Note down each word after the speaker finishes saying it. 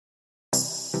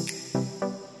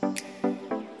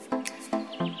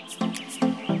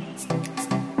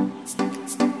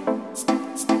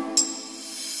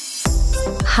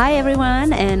Hi,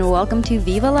 everyone, and welcome to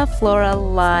Viva La Flora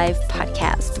Live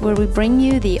podcast, where we bring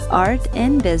you the art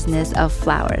and business of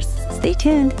flowers. Stay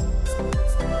tuned.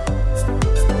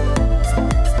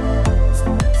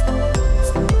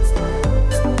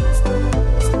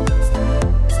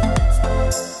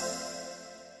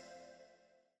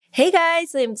 Hey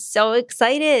guys, I'm so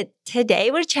excited. Today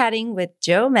we're chatting with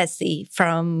Joe Messi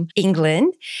from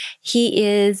England. He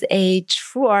is a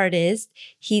true artist.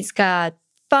 He's got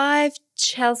 5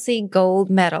 Chelsea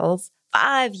gold medals,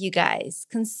 5, you guys,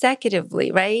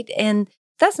 consecutively, right? And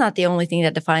that's not the only thing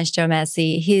that defines Joe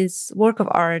Messi. His work of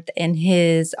art and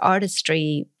his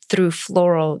artistry through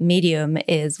floral medium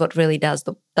is what really does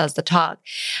the talk.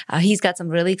 He's got some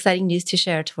really exciting news to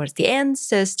share towards the end,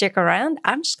 so stick around.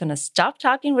 I'm just going to stop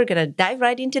talking. We're going to dive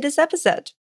right into this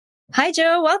episode. Hi,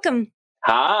 Joe. Welcome.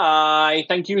 Hi.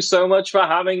 Thank you so much for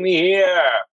having me here.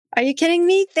 Are you kidding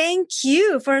me? Thank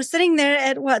you for sitting there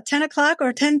at 10 o'clock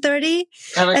or 10:30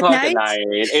 10 o'clock at night.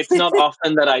 It's not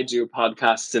often that I do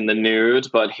podcasts in the nude,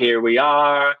 but here we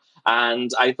are. And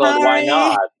I thought, why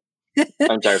not?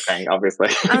 I'm joking, obviously.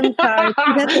 I'm sorry.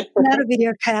 That's not a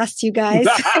video cast, you guys.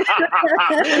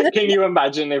 Can you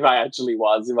imagine if I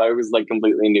was like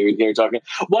completely nude here talking?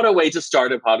 What a way to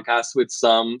start a podcast with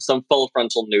some full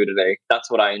frontal nudity. That's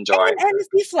what I enjoy. And a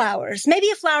few flowers. Maybe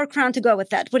a flower crown to go with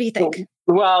that. What do you think?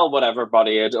 Well, whatever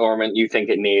body adornment you think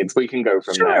it needs, we can go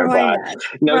from there. But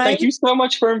no, right? Thank you so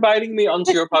much for inviting me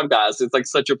onto your podcast. It's like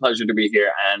such a pleasure to be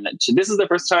here. And this is the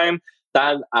first time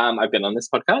that I've been on this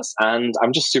podcast, and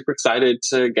I'm just super excited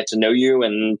to get to know you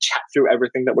and chat through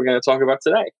everything that we're going to talk about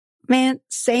today. Man,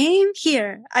 same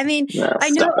here. I mean, I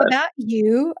know about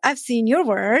you. I've seen your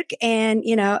work and,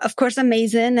 of course,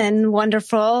 amazing and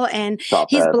wonderful. And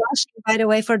he's blushing, by the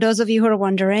way, for those of you who are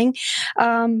wondering.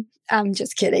 I'm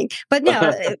just kidding. But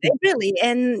no, really.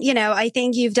 And, I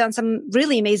think you've done some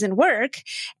really amazing work.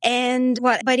 And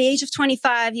by the age of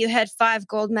 25, you had 5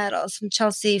 gold medals from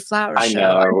Chelsea Flower Show. I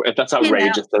know. That's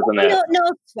outrageous, isn't it? No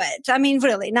sweat. I mean,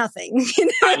 really, nothing.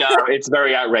 I know. It's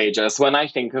very outrageous. When I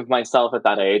think of myself at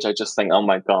that age, I just think, oh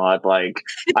my God, like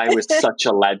I was such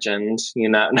a legend,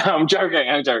 No, I'm joking.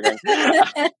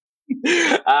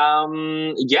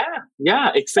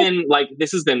 It's been like,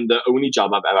 this has been the only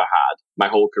job I've ever had my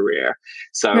whole career.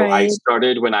 So I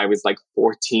started when I was like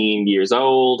 14 years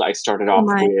old. I started off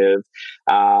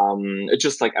with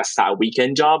just like a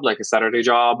weekend job, like a Saturday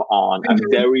job on a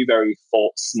very, very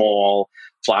small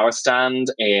flower stand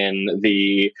in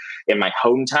my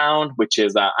hometown, which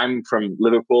is I'm from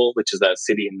Liverpool, which is a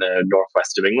city in the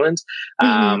northwest of England.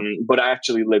 But I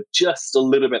actually live just a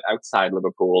little bit outside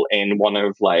Liverpool in one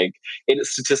of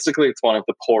statistically it's one of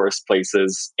the poorest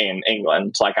places in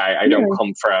England. Like I don't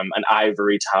come from an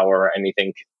ivory tower or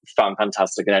anything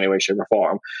fantastic in any way, shape, or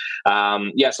form.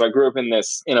 So I grew up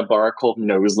in a borough called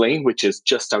Knowsley, which is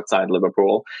just outside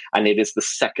Liverpool, and it is the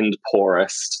second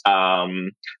poorest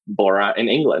borough in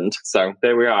England. So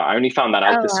there we are. I only found that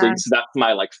out this week, so that's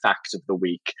my fact of the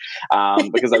week.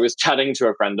 Because I was chatting to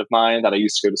a friend of mine that I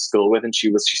used to go to school with, and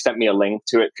she sent me a link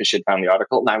to it because she'd found the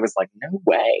article, and I was like, no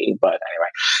way. But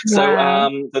anyway,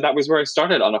 so that was where I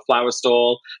started, on a flower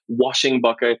stall, washing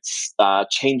buckets,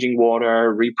 changing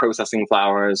water, reprocessing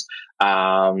flowers.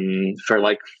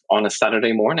 For on a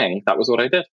Saturday morning. That was what I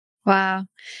did. Wow.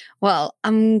 Well,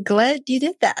 I'm glad you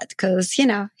did that because,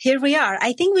 here we are.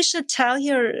 I think we should tell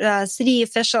your city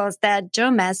officials that Joe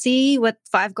Messi with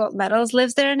 5 gold medals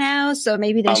lives there now. So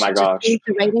maybe they should just change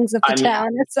the ratings of the town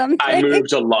or something. I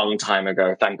moved a long time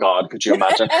ago. Thank God. Could you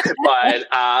imagine? But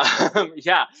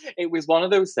it was one of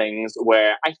those things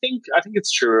where I think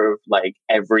it's true of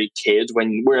every kid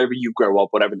wherever you grow up,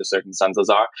 whatever the circumstances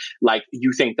are,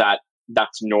 you think that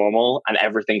that's normal and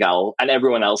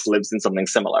everyone else lives in something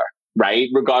similar, right?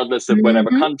 Regardless of whatever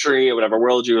country or whatever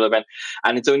world you live in.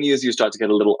 And it's only as you start to get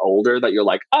a little older that you're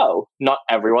like, oh, not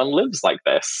everyone lives like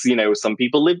this. Some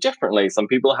people live differently. Some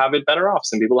people have it better off.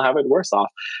 Some people have it worse off.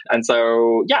 And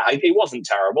so, it wasn't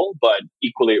terrible, but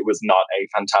equally it was not a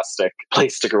fantastic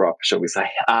place to grow up, shall we say.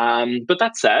 But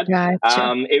that said,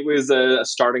 it was a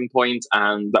starting point,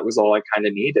 and that was all I kind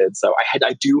of needed. So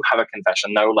I do have a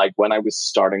confession though, when I was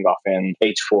starting off in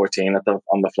age 14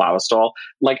 on the flower stall,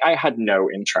 I had no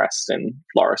interest in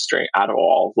floristry at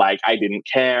all. I didn't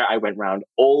care. I went around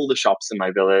all the shops in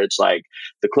my village,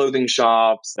 the clothing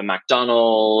shops, the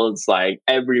McDonald's,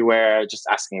 everywhere, just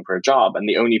asking for a job. And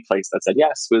the only place that said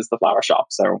yes was the flower shop.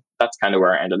 So that's kind of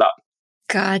where I ended up.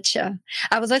 Gotcha.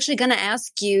 I was actually going to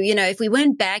ask you, if we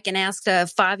went back and asked a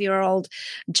 5-year-old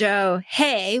Joe,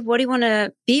 hey, what do you want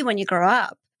to be when you grow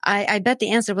up? I bet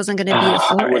the answer wasn't going to be a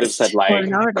florist. I would have said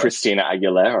like Christina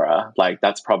Aguilera. Like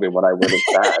that's probably what I would have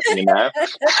said, you know?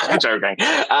 I'm joking.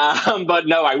 But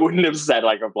no, I wouldn't have said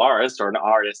like a florist or an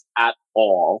artist at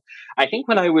all. I think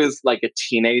when I was like a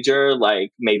teenager,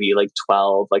 like maybe like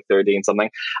 12, like 13 something,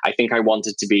 I think I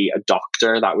wanted to be a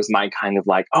doctor. That was my kind of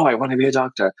like, oh, I want to be a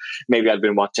doctor. Maybe I'd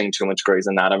been watching too much Grey's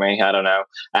Anatomy. I don't know.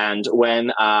 And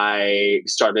when I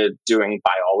started doing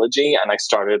biology and I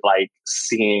started like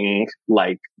seeing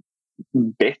like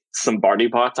bits and body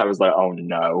parts, I was like, oh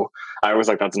no. I was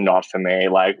like, that's not for me.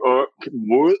 Like,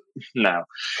 what? No.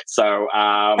 So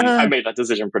I made that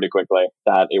decision pretty quickly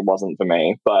that it wasn't for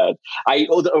me. But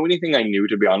the only thing I knew,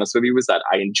 to be honest with you, was that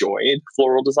I enjoyed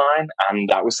floral design. And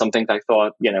that was something that I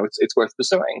thought, you know, it's worth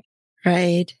pursuing.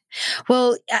 Right.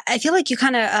 Well, I feel like you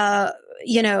kind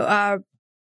of,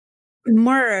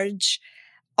 merge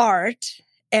art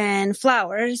and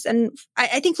flowers. And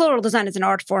I think floral design is an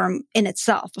art form in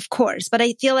itself, of course, but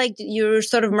I feel like you're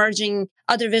sort of merging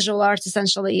other visual arts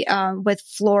essentially with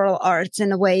floral arts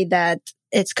in a way that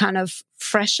it's kind of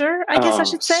fresher, I guess I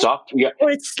should say. Stop. Yeah. Or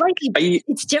it's slightly,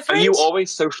 it's different. Are you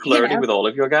always so flirty with all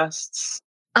of your guests?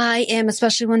 I am,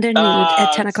 especially when they're nude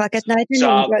at 10 o'clock at night.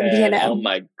 Oh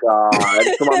my God.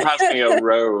 Come on, pass me a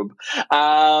robe.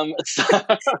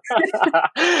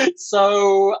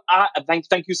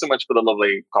 Thank you so much for the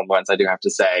lovely compliments, I do have to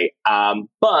say.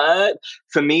 But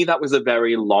for me, that was a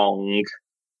very long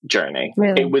journey.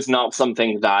 Really? It was not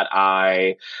something that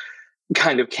I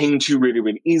kind of came to really,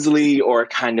 really easily, or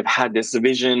kind of had this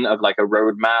vision of like a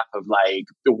roadmap of like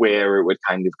where it would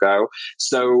kind of go.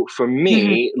 So for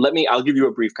me, I'll give you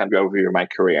a brief kind of overview of my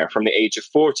career. From the age of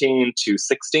 14 to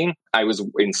 16, I was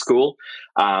in school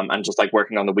and just like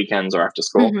working on the weekends or after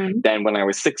school. Then when I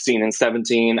was 16 and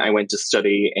 17, I went to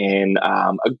study in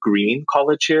a green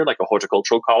college here, like a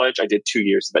horticultural college. I did 2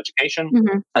 years of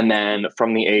education. And then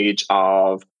from the age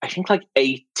of, I think like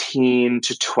 18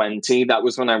 to 20, that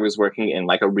was when I was working in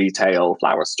like a retail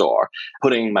flower store,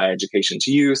 putting my education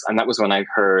to use. And that was when I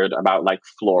heard about like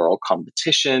floral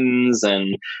competitions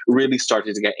and really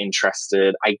started to get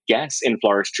interested, I guess, in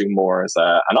floristry more as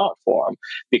an art form.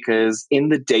 Because in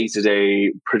the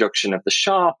day-to-day production of the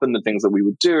shop and the things that we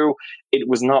would do, it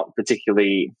was not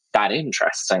particularly that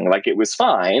interesting. Like it was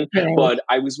fine, but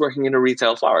I was working in a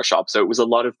retail flower shop. So it was a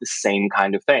lot of the same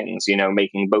kind of things, you know,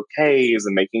 making bouquets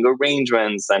and making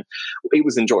arrangements. And it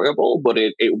was enjoyable, but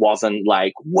it wasn't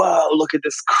like, whoa, look at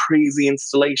this crazy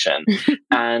installation.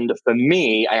 And for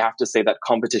me, I have to say that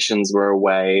competitions were a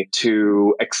way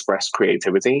to express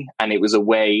creativity. And it was a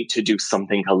way to do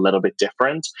something a little bit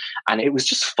different. And it was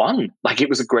just fun. Like it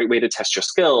was a great way to test your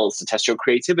skills, to test your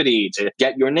creativity, to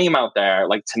get your name out there.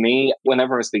 Like to me,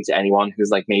 whenever I speak to anyone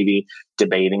who's like maybe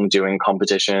debating doing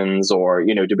competitions or,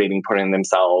 you know, debating putting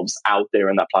themselves out there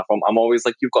in that platform, I'm always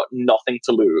like, you've got nothing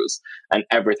to lose and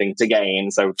everything to gain.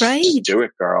 So just do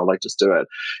it, girl. Like just do it.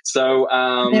 So,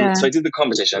 so I did the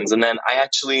competitions, and then I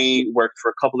actually worked for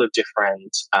a couple of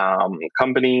different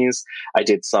companies. I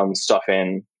did some stuff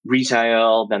in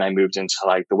retail. Then I moved into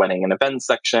like the wedding and events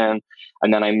section.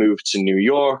 And then I moved to New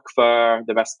York for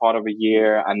the best part of a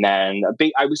year. And then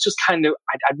I was just kind of,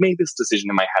 I'd made this decision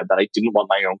in my head that I didn't want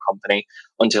my own company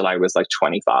until I was like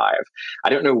 25. I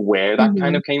don't know where that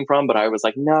kind of came from, but I was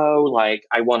like, no, like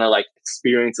I want to like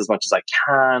experience as much as I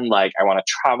can. Like I want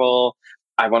to travel.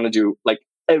 I want to do like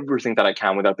everything that I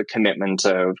can without the commitment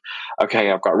of,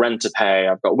 okay, I've got rent to pay,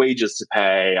 I've got wages to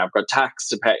pay, I've got tax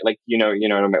to pay, like, you know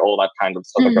what I mean? All that kind of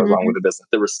stuff that goes along with the business,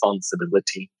 the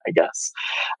responsibility, I guess.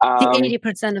 The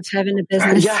 80% of having a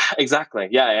business. Yeah, exactly.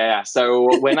 Yeah.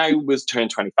 So when I was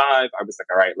turned 25, I was like,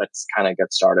 all right, let's kind of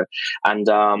get started. And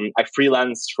I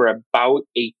freelanced for about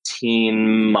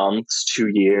 18 months, 2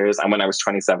 years. And when I was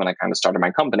 27, I kind of started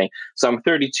my company. So I'm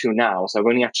 32 now. So I've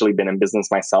only actually been in business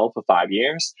myself for 5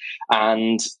 years.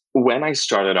 And when I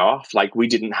started off, like we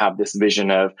didn't have this vision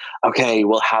of, okay,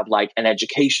 we'll have like an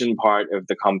education part of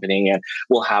the company, and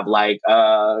we'll have like,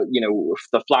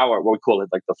 the flower, what we call it,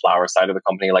 like the flower side of the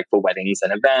company, like for weddings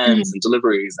and events and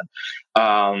deliveries.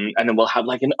 And then we'll have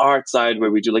like an art side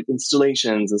where we do like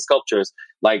installations and sculptures.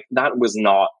 Like that was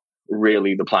not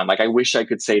really the plan. Like I wish I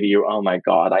could say to you, oh my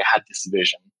God, I had this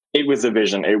vision. It was a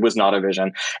vision. It was not a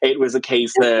vision. It was a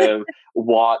case of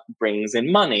what brings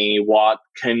in money? What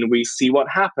can we see what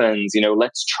happens? You know,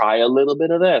 let's try a little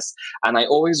bit of this. And I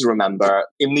always remember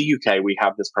in the UK, we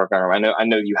have this program. I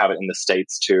know you have it in the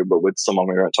States too, but with someone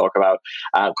we're going to talk about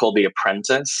called The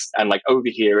Apprentice. And like over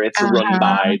here, it's run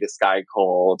by this guy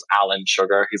called Alan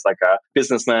Sugar. He's like a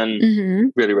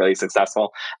businessman, really, really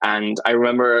successful. And I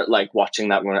remember like watching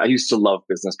that when I used to love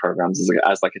business programs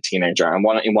as like a teenager. And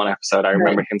in one episode, I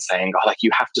remember him saying, oh, like,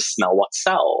 you have to smell what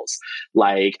sells.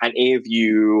 Like, and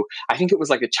I think it was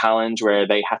like a challenge where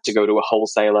they had to go to a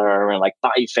wholesaler and like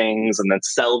buy things and then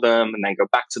sell them and then go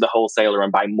back to the wholesaler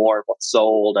and buy more of what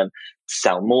sold and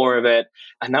sell more of it.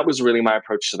 And that was really my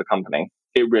approach to the company.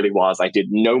 It really was. I did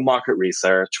no market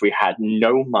research. We had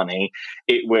no money.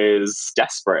 It was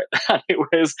desperate. It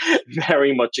was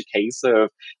very much a case of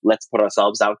let's put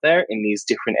ourselves out there in these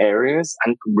different areas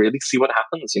and really see what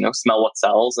happens, smell what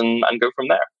sells and go from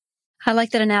there. I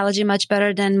like that analogy much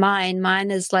better than mine. Mine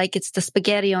is like, it's the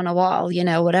spaghetti on a wall,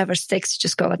 whatever sticks, you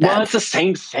just go with that. Well, it's the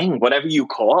same thing, whatever you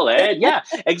call it. Yeah,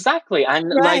 exactly.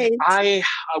 And right. I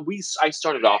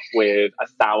started off with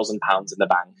 £1,000 in the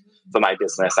bank for my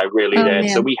business. I really did. Man.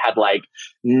 So we had like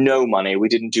no money. We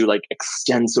didn't do like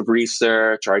extensive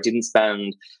research, or I didn't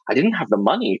have the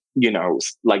money,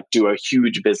 like do a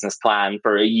huge business plan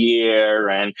for a year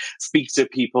and speak to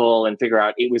people and figure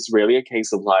out. It was really a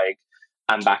case of like,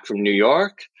 I'm back from New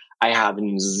York. I have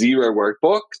 0 work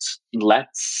booked.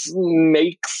 Let's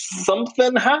make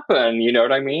something happen. You know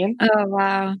what I mean? Oh,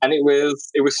 wow. And it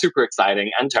was super exciting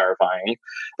and terrifying.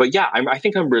 But yeah, I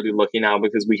think I'm really lucky now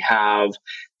because we have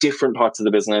different parts of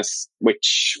the business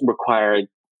which require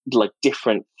like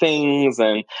different things,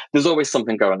 and there's always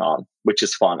something going on, which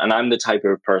is fun. And I'm the type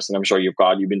of person, I'm sure you've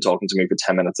been talking to me for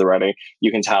 10 minutes already.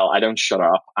 You can tell I don't shut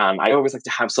up. And I always like to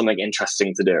have something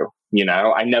interesting to do.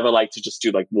 I never like to just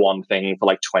do like one thing for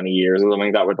like 20 years or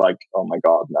something. That would like, oh my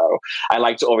God, no. I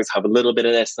like to always have a little bit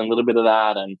of this and a little bit of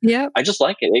that. And I just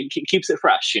like it. It keeps it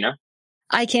fresh,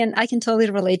 I can totally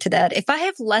relate to that. If I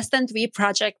have less than 3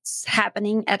 projects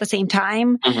happening at the same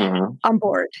time, I'm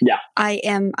bored. Yeah.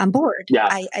 I'm bored. Yeah.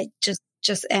 I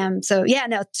just am. So yeah,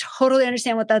 no, totally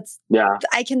understand what that's. Yeah.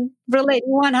 I can relate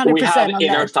 100%. We have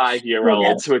inner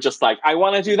 5-year-olds who are just like, I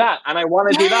want to do that. And I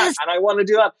want to do that. And I want to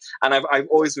do that. And I've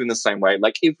always been the same way.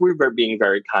 Like if we're being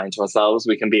very kind to ourselves,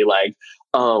 we can be like,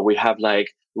 oh, we have like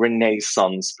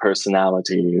Renaissance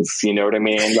personalities, you know what I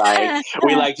mean? Like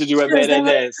we like to do a bit of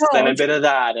this and a bit of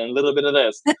that and a little bit of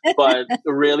this, but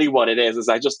really what it is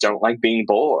I just don't like being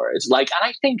bored. Like, and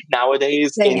I think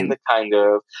nowadays in the kind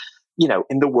of,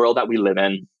 in the world that we live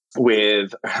in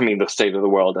with, the state of the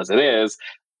world as it is,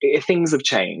 things have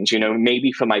changed,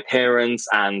 maybe for my parents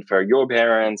and for your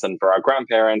parents and for our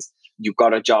grandparents, you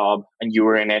got a job and you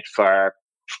were in it for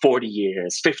 40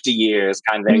 years, 50 years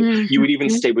kind of thing. You would even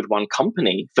stay with one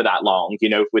company for that long,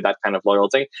 with that kind of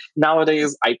loyalty.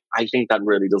 Nowadays, I think that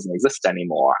really doesn't exist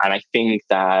anymore. And I think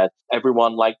that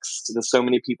there's so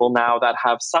many people now that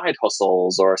have side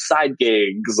hustles or side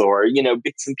gigs or,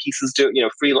 bits and pieces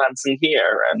freelancing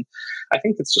here. And I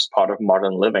think it's just part of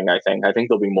modern living, I think. I think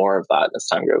there'll be more of that as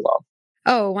time goes on.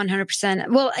 Oh,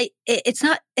 100%. Well, it's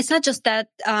not just that,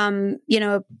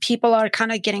 people are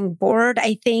kind of getting bored.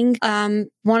 I think,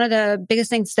 one of the biggest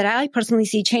things that I personally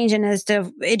see changing is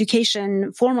the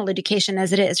education, formal education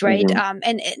as it is, right?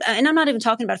 And I'm not even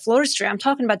talking about floristry. I'm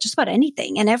talking about just about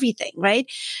anything and everything, right?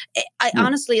 I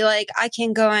honestly, I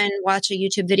can go and watch a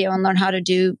YouTube video and learn how to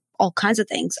do all kinds of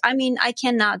things. I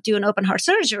cannot do an open heart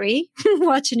surgery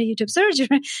watching a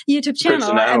YouTube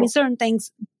channel. Certain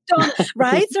things don't,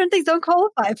 right? Certain things don't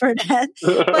qualify for that.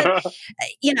 But,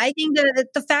 I think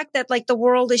the fact that the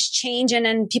world is changing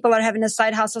and people are having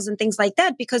side hustles and things like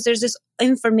that, because there's this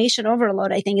information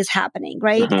overload, I think is happening,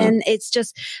 right? And it's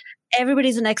just,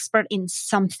 everybody's an expert in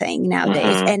something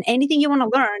nowadays. And anything you want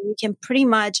to learn, you can pretty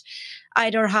much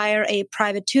either hire a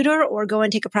private tutor or go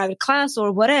and take a private class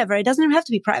or whatever. It doesn't even have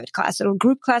to be private class or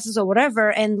group classes or whatever,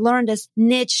 and learn this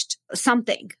niched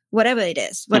something, whatever it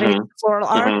is, whether it's floral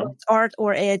art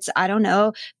or it's, I don't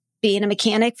know, being a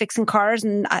mechanic, fixing cars.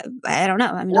 And I don't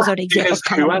know. Those are the examples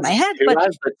coming up in my head. Who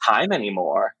has the time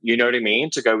anymore? You know what I mean?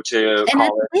 To go to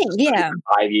college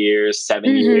 5 years,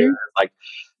 7 years.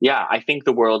 Yeah, I think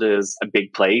the world is a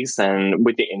big place, and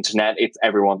with the internet,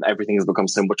 everything has become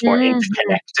so much more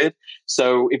interconnected.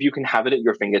 So if you can have it at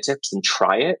your fingertips and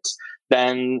try it,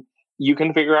 then you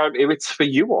can figure out if it's for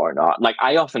you or not.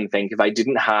 I often think if I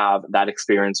didn't have that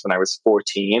experience when I was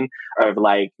 14 of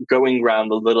going around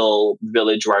the little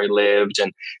village where I lived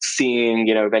and seeing,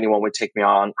 if anyone would take me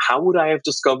on, how would I have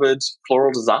discovered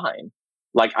floral design?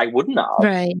 I wouldn't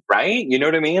have, right? You know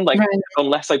what I mean?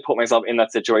 Unless I put myself in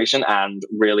that situation and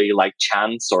really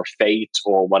chance or fate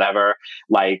or whatever,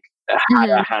 had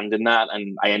a hand in that,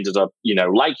 and I ended up,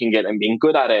 liking it and being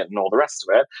good at it and all the rest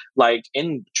of it.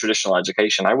 In traditional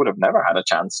education, I would have never had a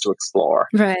chance to explore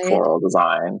floral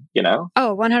design,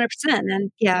 Oh, 100%.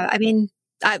 And yeah,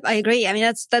 I agree.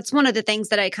 That's one of the things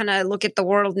that I kind of look at the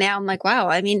world now. I'm like, wow.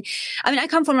 I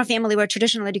come from a family where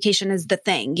traditional education is the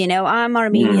thing. I'm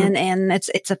Armenian and it's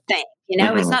a thing.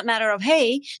 It's not a matter of,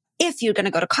 hey, if you're going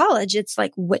to go to college, it's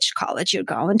like which college you're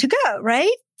going to go,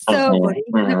 right? So what are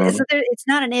you going to be? So it's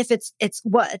not an if, it's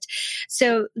what.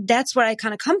 So that's where I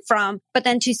kind of come from. But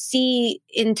then to see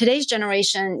in today's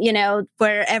generation, you know,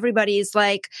 where everybody's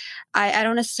like, I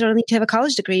don't necessarily need to have a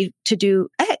college degree to do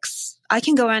X. I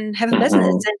can go and have a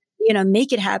business and, you know,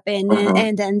 make it happen.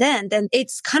 And then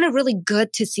it's kind of really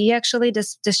good to see actually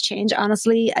this change,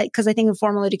 honestly, because I think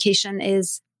formal education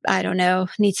is, I don't know,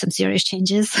 needs some serious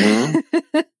changes.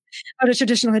 Or the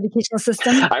traditional educational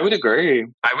system. I would agree.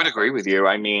 I would agree with you.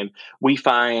 I mean, we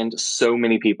find so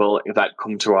many people that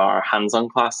come to our hands-on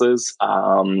classes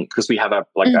because we have a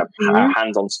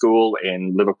hands-on school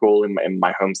in Liverpool, in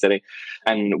my home city,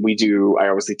 and I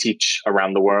obviously teach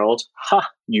around the world.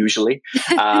 Usually,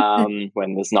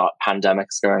 when there's not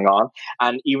pandemics going on.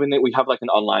 And even we have like an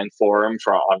online forum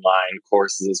for our online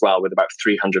courses as well, with about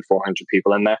 300, 400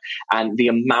 people in there. And the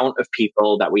amount of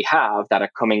people that we have that are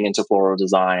coming into floral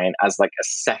design as like a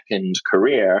second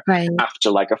career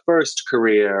after like a first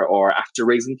career or after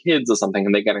raising kids or something,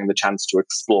 and they're getting the chance to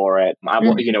explore it at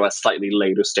you know, a slightly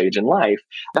later stage in life.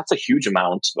 That's a huge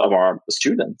amount of our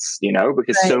students, you know,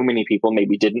 because so many people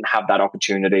maybe didn't have that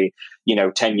opportunity, you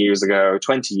know, 10 years ago,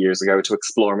 20 years ago to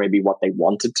explore maybe what they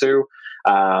wanted to,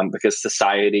 because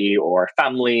society or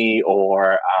family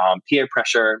or peer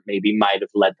pressure maybe might have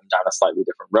led them down a slightly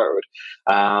different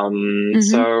road.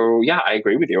 So yeah, I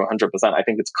agree with you 100%. I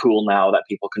think it's cool now that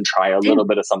people can try a little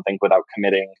bit of something without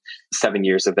committing 7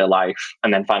 years of their life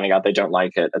and then finding out they don't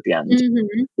like it at the end.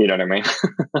 You know what I mean?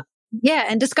 Yeah,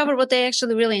 and discover what they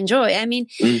actually really enjoy. I mean,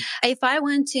 if I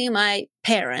went to my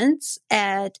parents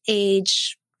at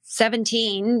age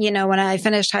 17, you know, when I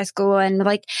finished high school and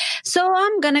like, so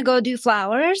I'm going to go do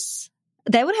flowers,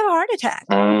 they would have a heart attack.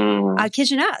 I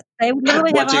kid you not. They would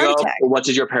literally have a heart attack. What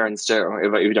did your parents do,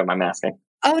 if you don't mind me asking?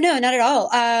 Oh, no, not at all.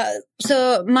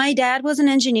 So my dad was an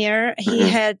engineer. He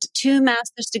had 2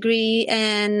 master's degree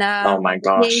and oh my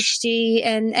gosh. PhD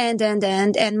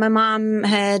and my mom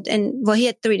had, he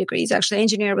had 3 degrees actually.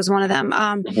 Engineer was one of them.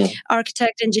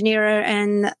 Architect, engineer,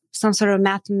 and some sort of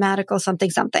mathematical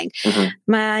something.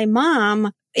 My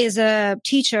mom is a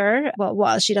teacher.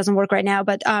 Well, she doesn't work right now,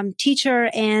 but teacher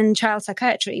and child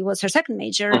psychiatry was her second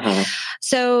major.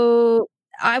 So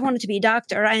I wanted to be a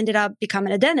doctor. I ended up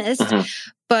becoming a dentist,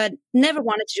 but never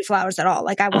wanted to do flowers at all.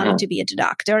 Like I wanted to be a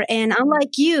doctor. And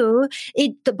unlike you,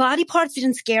 the body parts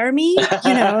didn't scare me.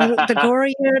 You know, the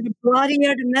gorier, the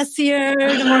bloodier, the messier,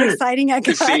 the more exciting I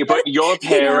got. See, but your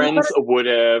parents would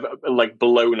have like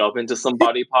blown up into some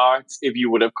body parts if you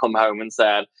would have come home and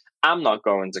said, I'm not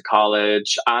going to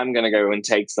college. I'm going to go and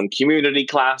take some community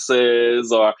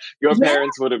classes. Or your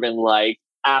parents would have been like,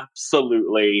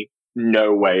 absolutely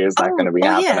no way is that going to be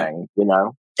happening, you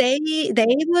know?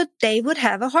 They would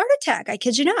have a heart attack. I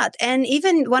kid you not. And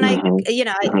even when when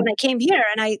I came here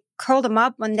and I called them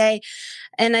up one day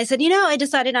and I said, you know, I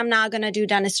decided I'm not going to do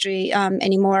dentistry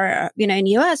anymore, you know, in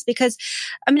the US because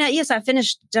I mean, yes, I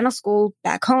finished dental school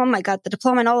back home. I got the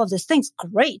diploma and all of these things.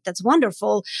 Great. That's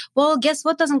wonderful. Well, guess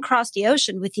what doesn't cross the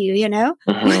ocean with you, you know?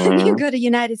 You go to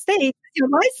United States, your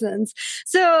license.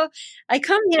 So I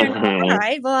come here and all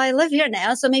right, well, I live here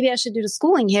now, so maybe I should do the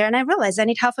schooling here. And I realized I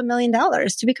need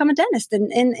 $500,000 to become a dentist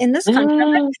in this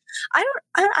country. I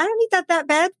don't need that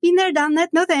bad. Been there, done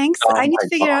that. No thanks. I need to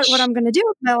figure out what I'm going to do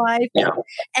with my life.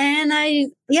 And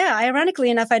ironically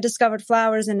enough, I discovered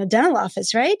flowers in a dental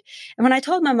office, right? And when I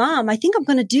told my mom, I think I'm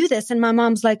going to do this. And my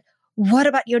mom's like, what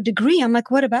about your degree? I'm like,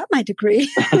 what about my degree?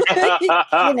 You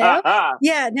know?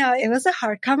 Yeah, no, it was a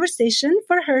hard conversation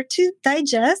for her to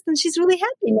digest. And she's really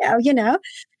happy now, you know?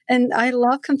 And I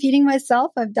love competing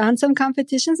myself. I've done some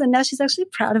competitions and now she's actually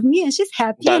proud of me and she's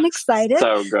happy and excited.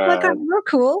 So good. Like, I'm real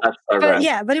cool. That's so but good.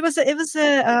 yeah, but it was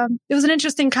an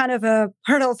interesting kind of a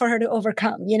hurdle for her to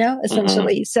overcome, you know,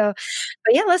 essentially. So,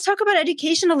 but yeah, let's talk about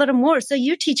education a little more. So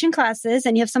you're teaching classes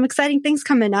and you have some exciting things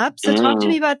coming up. So talk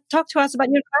to us about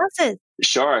your classes.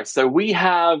 Sure. So we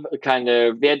have kind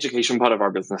of the education part of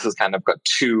our business has kind of got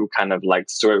 2 kind of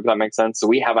legs to it, if that makes sense. So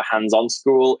we have a hands-on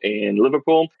school in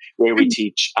Liverpool where we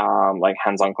teach like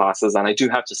hands-on classes. And I do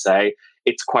have to say,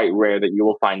 it's quite rare that you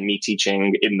will find me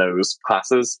teaching in those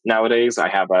classes nowadays. I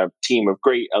have a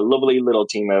lovely little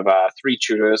team of 3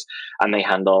 tutors, and they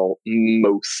handle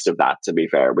most of that, to be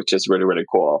fair, which is really, really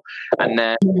cool. And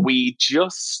then we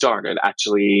just started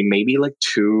actually maybe like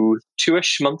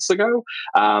 2-ish months ago.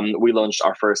 We launched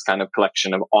our first kind of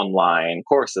collection of online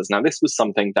courses. Now, this was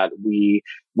something that we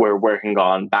were working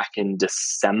on back in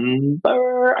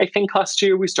December September, I think last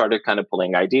year, we started kind of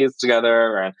pulling ideas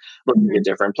together and looking at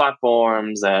different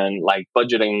platforms and like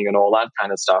budgeting and all that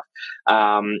kind of stuff.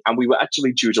 And we were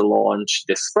actually due to launch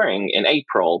this spring in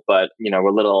April, but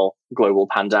a little global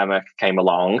pandemic came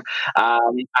along,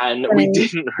 and we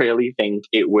didn't really think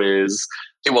it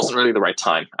wasn't really the right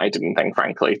time. I didn't think,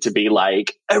 frankly, to be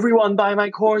like, everyone buy my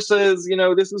courses,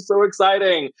 this is so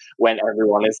exciting, when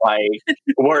everyone is like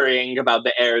worrying about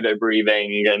the air they're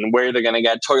breathing and where they're going to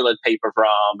get toilet paper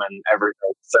from and everything.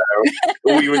 So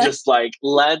we were just like,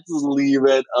 let's leave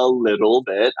it a little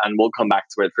bit and we'll come back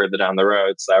to it further down the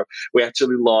road. So we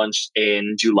actually launched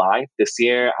in July this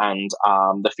year, and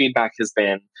the feedback has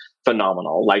been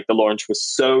phenomenal. Like, the launch was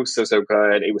so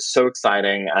good. It was so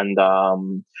exciting. And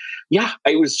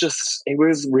it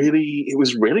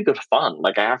was really good fun.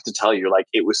 Like, I have to tell you, like,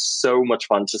 it was so much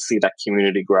fun to see that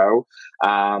community grow,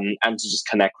 and to just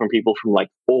connect from people from like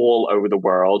all over the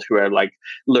world who are like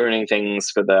learning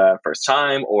things for the first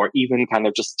time, or even kind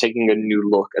of just taking a new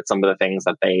look at some of the things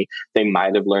that they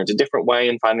might have learned a different way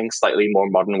and finding slightly more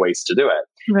modern ways to do it.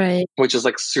 Right. Which is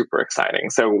like super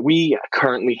exciting. So we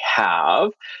currently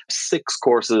have 6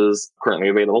 courses currently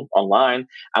available online.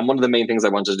 And one of the main things I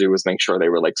wanted to do was make sure they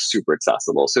were like super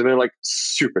accessible. So they're like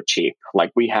super cheap.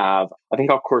 Like, we have, I think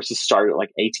our courses start at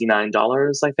like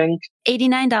 $89, I think.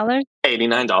 $89?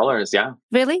 $89, yeah.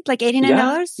 Really? Like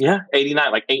 $89? Yeah,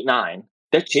 89, like 89.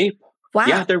 They're cheap. Wow.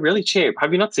 Yeah, they're really cheap.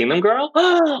 Have you not seen them, girl?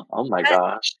 Oh my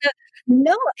gosh.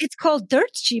 No, it's called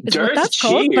Dirt Cheap. Is what that's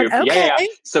cheap. Called, but okay. Yeah.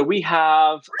 So we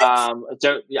have, I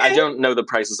don't know the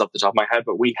prices off the top of my head,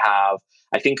 but we have,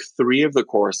 I think 3 of the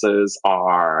courses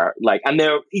are like, and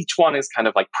each one is kind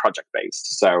of like project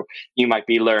based. So you might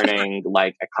be learning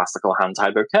like a classical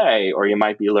hand-tied bouquet, or you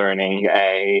might be learning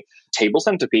a table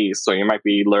centerpiece, or you might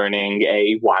be learning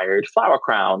a wired flower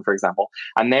crown, for example.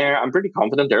 And I'm pretty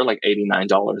confident they're like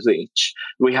 $89 each.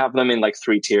 We have them in like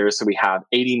 3 tiers. So we have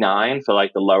 $89 for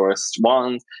like the lowest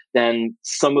ones. Then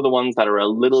some of the ones that are a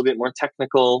little bit more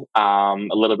technical, a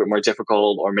little bit more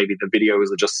difficult, or maybe the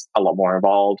videos are just a lot more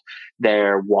involved,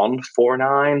 they're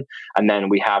 $149. And then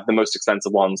we have the most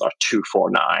expensive ones are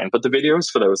 $249. But the videos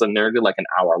for those are nearly like an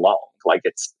hour long. Like,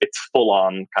 it's full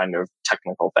on kind of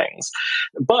technical things.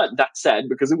 But that said,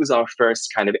 because it was our first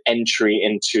kind of entry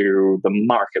into the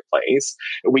marketplace,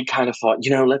 we kind of thought,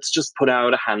 let's just put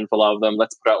out a handful of them.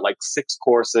 Let's put out like 6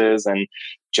 courses and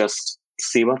just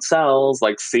see what sells,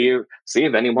 like see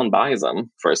if anyone buys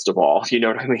them, first of all. You know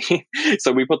what I mean?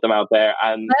 So we put them out there,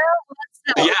 and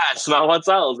smell what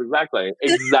sells. Exactly.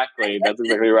 That's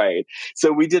exactly right.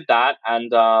 So we did that,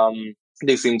 and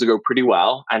they seem to go pretty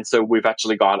well. And so we've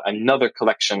actually got another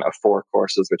collection of 4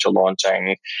 courses, which are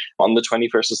launching on the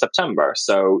 21st of September.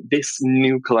 So this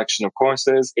new collection of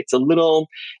courses, it's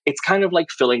kind of like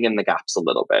filling in the gaps a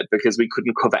little bit, because we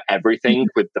couldn't cover everything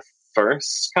with the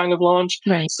first kind of launch.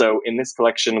 Right. So in this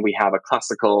collection, we have a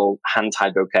classical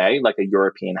hand-tied bouquet, like a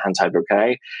European hand-tied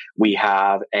bouquet. We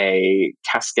have a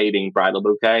cascading bridal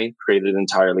bouquet created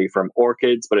entirely from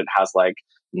orchids, but it has like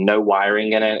no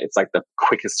wiring in it. It's like the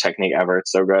quickest technique ever.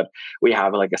 It's so good. We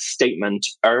have like a statement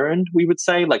urn, we would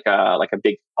say, like a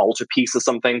big altarpiece or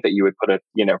something that you would put it,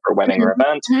 for a wedding or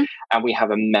event. And we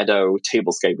have a meadow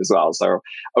tablescape as well. So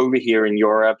over here in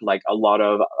Europe, like a lot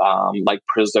of like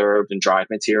preserved and dried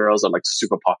materials are like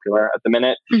super popular at the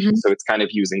minute. So it's kind of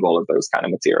using all of those kind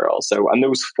of materials. So on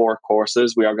those 4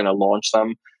 courses, we are going to launch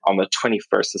them on the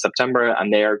 21st of September,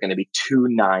 and they are going to be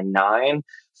 $299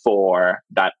 for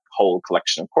that whole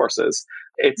collection of courses.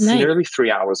 It's nearly 3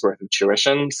 hours worth of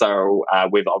tuition. So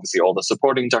with obviously all the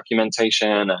supporting documentation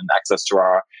and access to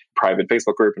our private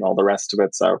Facebook group and all the rest of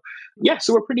it. So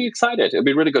so we're pretty excited. It'll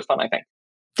be really good fun, I think.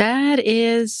 That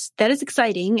is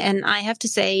exciting. And I have to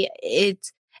say,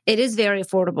 it is very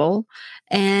affordable.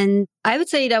 And I would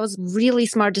say that was a really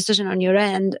smart decision on your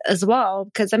end as well.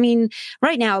 Because, I mean,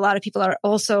 right now, a lot of people are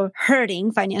also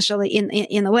hurting financially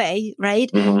in a way,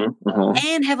 right?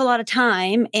 And have a lot of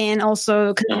time, and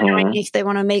also considering if they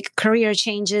want to make career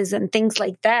changes and things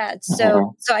like that.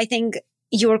 So I think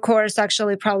your course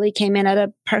actually probably came in at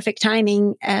a perfect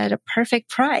timing, at a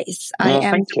perfect price. I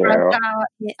am surprised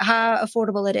how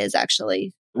affordable it is,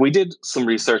 actually. We did some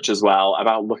research as well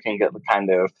about looking at the kind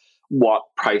of what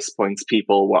price points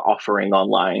people were offering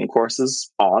online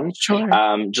courses on,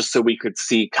 just so we could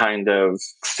see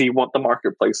what the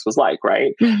marketplace was like,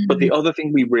 right? But the other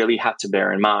thing we really had to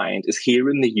bear in mind is here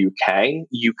in the UK,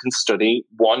 you can study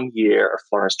 1 year of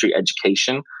floristry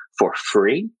education for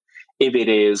free if it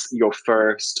is your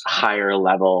first higher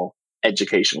level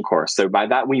education course. So by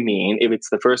that we mean if it's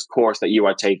the first course that you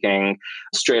are taking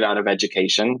straight out of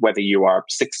education, whether you are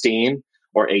 16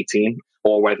 or 18,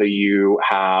 or whether you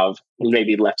have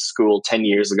maybe left school 10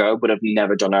 years ago but have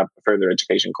never done a further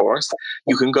education course,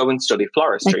 you can go and study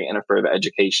floristry in a further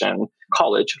education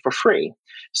college for free.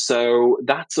 So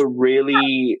that's a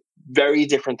really very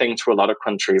different thing to a lot of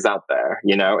countries out there,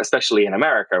 you know, especially in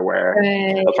America, where,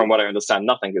 from what I understand,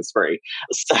 nothing is free.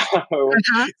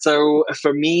 So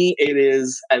for me, it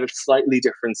is a slightly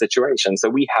different situation. So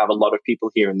we have a lot of people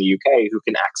here in the UK who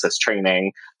can access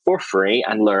training for free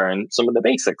and learn some of the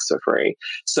basics for free.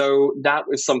 So that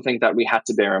was something that we had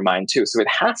to bear in mind too. So it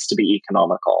has to be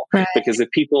economical, because if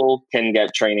people can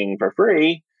get training for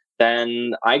free,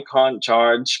 then I can't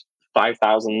charge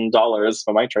 $5,000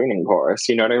 for my training course.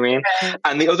 You know what I mean?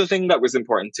 And the other thing that was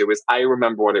important too is I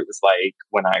remember what it was like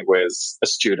when I was a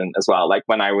student as well. Like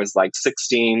when I was like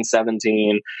 16,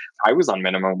 17, I was on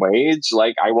minimum wage.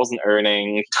 Like I wasn't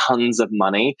earning tons of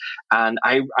money. And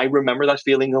I remember that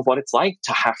feeling of what it's like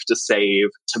to have to save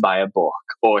to buy a book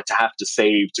or to have to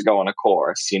save to go on a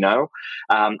course, you know?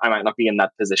 I might not be in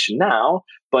that position now,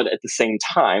 but at the same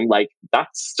time, like that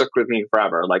stuck with me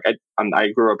forever. Like I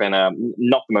grew up in a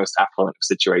not the most affluent of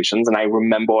situations, and I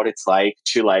remember what it's like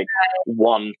to like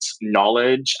want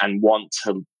knowledge and want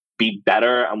to be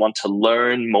better and want to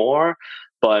learn more,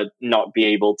 but not be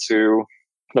able to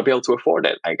afford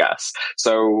it, I guess.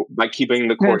 So by keeping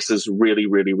the courses really,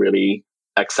 really, really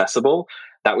accessible,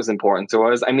 that was important to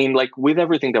us. I mean, like with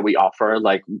everything that we offer,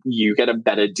 like you get a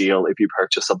better deal if you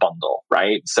purchase a bundle,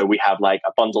 right? So we have like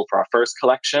a bundle for our first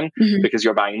collection because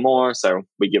you're buying more. So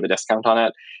we give a discount on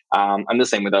it. And the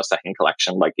same with our second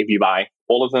collection. Like if you buy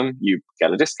all of them, you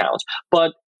get a discount.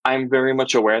 But I'm very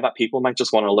much aware that people might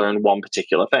just want to learn one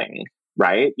particular thing,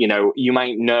 right? You know, you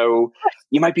might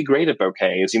be great at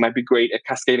bouquets, you might be great at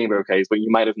cascading bouquets, but you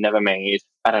might have never made,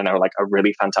 I don't know, like a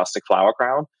really fantastic flower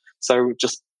crown. So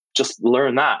just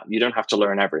learn that. You don't have to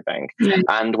learn everything.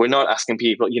 And we're not asking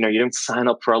people, you know, you don't sign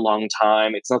up for a long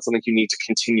time. It's not something you need to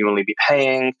continually be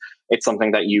paying. It's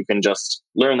something that you can just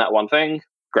learn that one thing.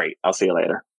 Great. I'll see you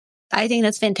later. I think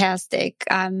that's fantastic.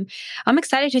 I'm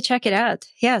excited to check it out.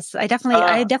 Yes, I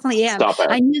definitely am. Stop it.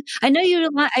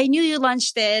 I knew you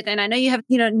launched it, and I know you have,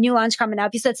 you know, new launch coming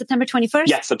up. You said September 21st?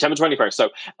 Yes, September 21st. So,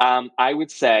 I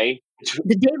would say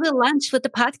the day we launch with the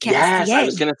podcast. Yes, Yay. I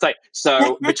was going to say.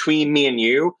 So between me and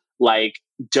you, like,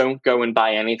 don't go and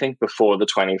buy anything before the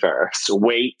 21st.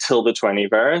 Wait till the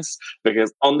 21st,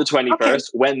 because on the 21st,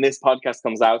 when this podcast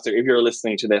comes out, so if you're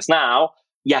listening to this now,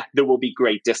 yeah, there will be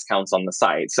great discounts on the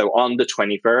site. So on the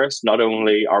 21st, not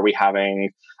only are we having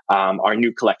our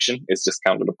new collection is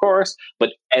discounted, of course,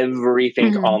 but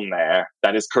everything on there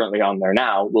that is currently on there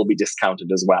now will be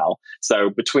discounted as well. So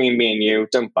between me and you,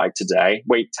 don't buy today,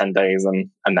 wait 10 days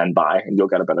and then buy, and you'll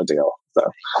get a better deal. So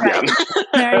yeah.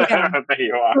 There you go. There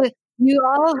you are. You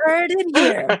all heard it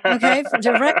here, okay?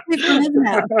 Directly from his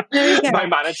mouth. There you go. My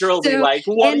manager will be like,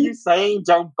 what are you saying?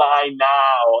 Don't buy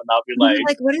now. And I'll be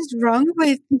like, what is wrong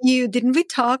with you? Didn't we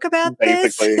talk about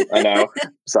basically, this? I know.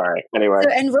 Sorry. Anyway.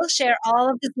 And we'll share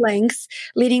all of these links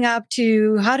leading up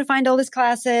to how to find all these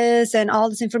classes and all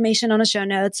this information on the show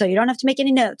notes. So you don't have to make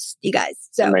any notes, you guys.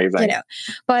 So, amazing. You know,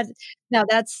 but no,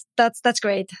 that's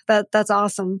great. That's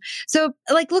awesome. So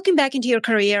like looking back into your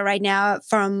career right now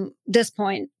from this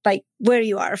point, like where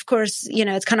you are, of course, you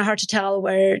know, it's kind of hard to tell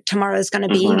where tomorrow is going to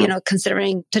be, you know,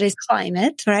 considering today's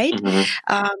climate, right?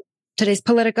 Today's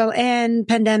political and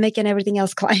pandemic and everything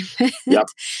else climate. Yep.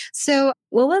 So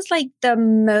what was like the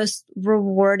most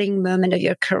rewarding moment of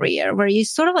your career where you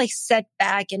sort of like sat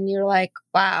back and you're like,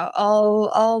 wow,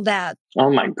 all that.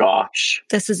 Oh my gosh.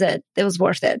 This is it. It was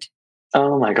worth it.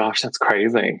 Oh my gosh, that's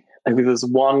crazy. I mean, there's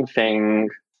one thing.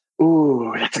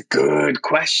 Ooh, that's a good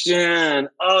question.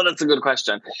 Oh, that's a good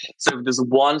question. So if there's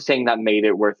one thing that made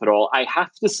it worth it all, I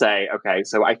have to say, okay,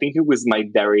 so I think it was my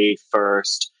very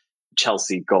first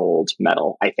Chelsea Gold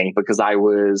medal, I think, because I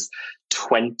was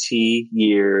 20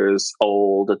 years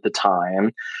old at the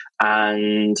time.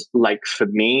 And like for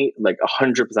me, like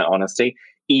 100% honesty,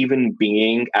 even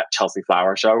being at Chelsea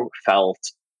Flower Show felt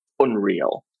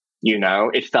unreal. You know,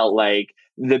 it felt like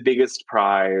the biggest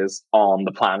prize on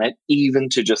the planet, even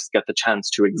to just get the chance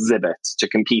to exhibit, to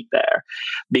compete there,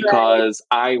 because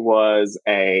I was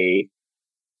I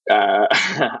am,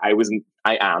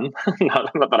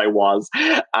 not that I was,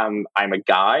 I'm a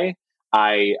guy.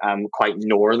 I am quite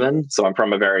northern. So I'm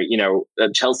from a very, you know,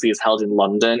 Chelsea is held in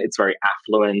London. It's very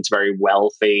affluent, very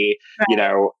wealthy. Right. You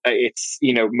know, it's,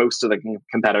 you know, most of the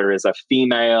competitors are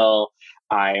female.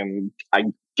 I'm a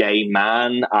gay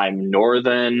man. I'm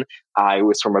northern. I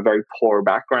was from a very poor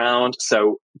background.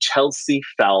 So Chelsea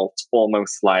felt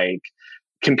almost like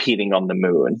competing on the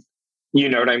moon. You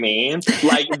know what I mean?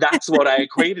 Like, that's what I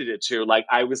equated it to. Like,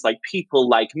 I was like, people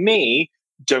like me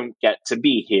don't get to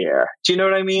be here. Do you know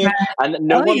what I mean? Right. And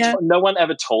no one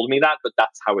ever told me that, but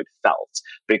that's how it felt,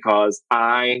 because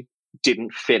I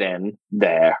didn't fit in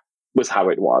there, was how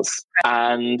it was.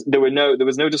 And there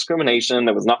was no discrimination.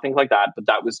 There was nothing like that. But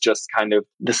that was just kind of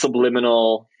the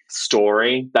subliminal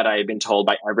story that I had been told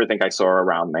by everything I saw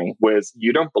around me, was,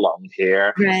 you don't belong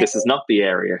here. Right. This is not the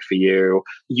area for you.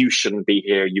 You shouldn't be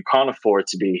here. You can't afford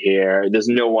to be here. There's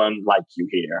no one like you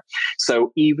here.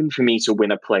 So even for me to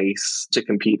win a place to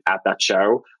compete at that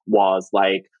show was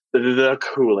like the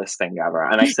coolest thing ever.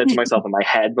 And I said to myself in my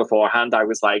head beforehand, I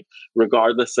was like,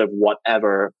 regardless of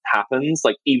whatever happens,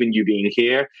 like, even you being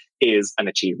here is an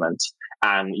achievement.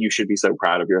 And you should be so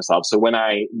proud of yourself. So when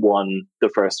I won the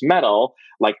first medal,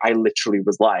 like, I literally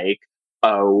was like,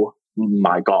 oh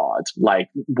my God, like,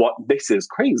 what? This is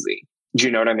crazy. Do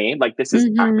you know what I mean? Like, this is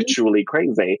actually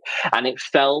crazy. And it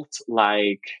felt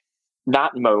like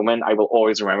that moment, I will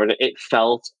always remember it. It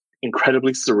felt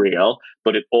incredibly surreal,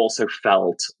 but it also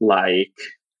felt like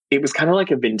it was kind of like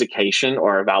a vindication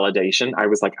or a validation. I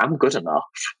was like, I'm good enough.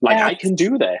 Like, I can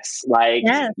do this. Like,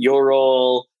 you're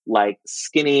all like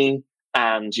skinny,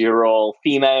 and you're all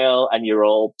female, and you're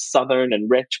all Southern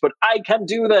and rich, but I can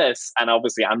do this. And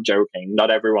obviously, I'm joking. Not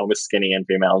everyone was skinny and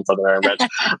female and Southern and rich,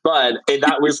 but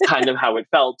that was kind of how it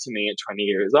felt to me at 20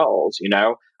 years old. You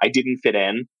know, I didn't fit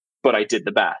in, but I did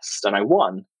the best, and I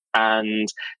won. And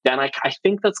then I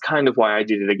think that's kind of why I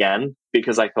did it again,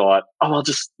 because I thought,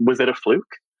 was it a fluke?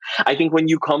 I think when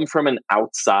you come from an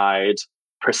outside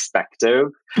perspective,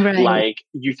 like,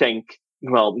 you think,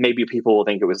 well, maybe people will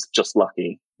think it was just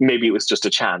lucky. Maybe it was just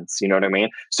a chance, you know what I mean?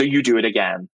 So you do it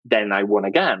again. Then I won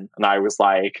again. And I was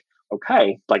like,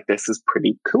 okay, like, this is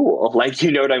pretty cool. Like,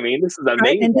 you know what I mean? This is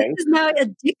amazing. And this is now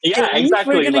addicting. Yeah,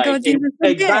 exactly. We're gonna go do this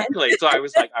again. Exactly. So I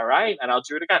was like, all right, and I'll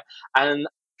do it again. And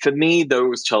for me,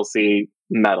 those Chelsea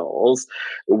medals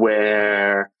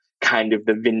were kind of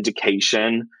the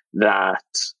vindication that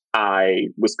I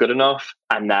was good enough,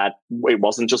 and that it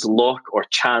wasn't just luck or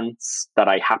chance that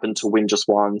I happened to win just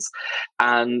once.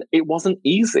 And it wasn't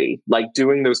easy. Like,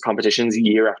 doing those competitions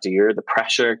year after year, the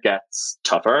pressure gets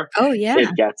tougher. Oh yeah.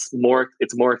 It's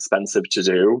more expensive to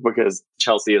do, because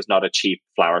Chelsea is not a cheap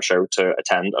flower show to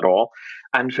attend at all.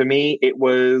 And for me,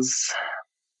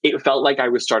 it felt like I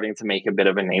was starting to make a bit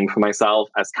of a name for myself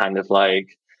as kind of like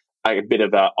a bit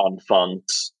of a enfant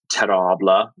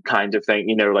terrible kind of thing,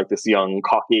 you know, like this young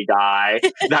cocky guy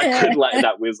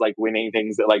that was like winning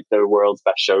things at like the world's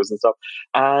best shows and stuff.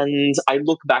 And I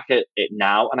look back at it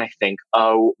now and I think,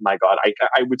 oh my God,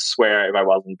 I would swear if I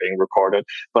wasn't being recorded,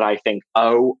 but I think,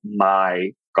 oh my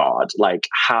God, like,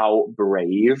 how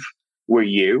brave were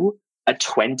you at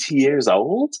 20 years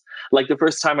old? Like, the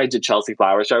first time I did Chelsea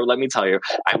Flower Show, let me tell you,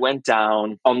 I went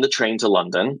down on the train to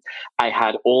London. I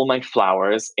had all my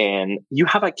flowers you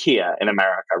have IKEA in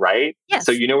America, right? Yes.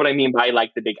 So you know what I mean by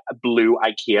like the big blue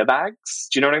IKEA bags?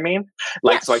 Do you know what I mean?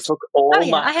 Like, yes. So I took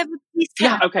all I have these.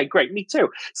 Yeah, okay, great. Me too.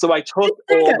 So I took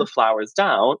all the flowers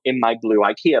down in my blue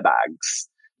IKEA bags.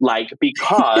 Like,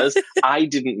 because I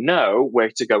didn't know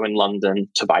where to go in London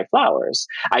to buy flowers.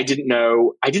 I didn't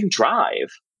drive.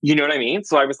 You know what I mean?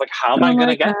 So I was like, how am I going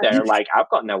to get there? Like, I've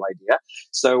got no idea.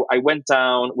 So I went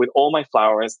down with all my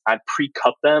flowers. I'd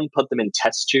pre-cut them, put them in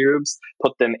test tubes,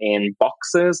 put them in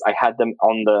boxes. I had them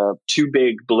on the two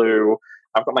big blue.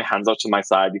 I've got my hands out to my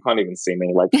side. You can't even see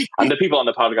me. Like, and the people on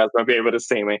the podcast won't be able to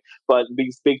see me. But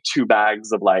these big 2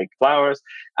 bags of like flowers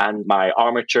and my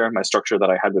armature, my structure that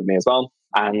I had with me as well.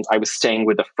 And I was staying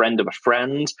with a friend of a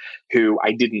friend who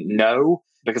I didn't know,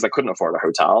 because I couldn't afford a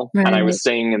hotel. Right. And I was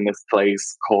staying in this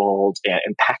place called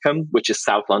in Peckham, which is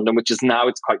South London, which is now,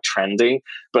 it's quite trendy.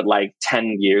 But like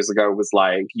 10 years ago was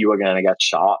like, you were going to get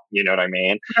shot. You know what I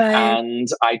mean? Right. And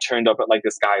I turned up at like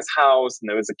this guy's house, and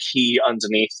there was a key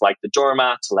underneath like the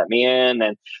doormat to let me in.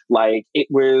 And like, it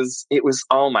was,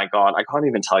 oh my God, I can't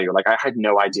even tell you. Like, I had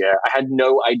no idea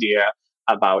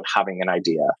about having an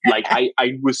idea. Like,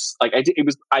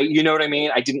 you know what I mean?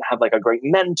 I didn't have like a great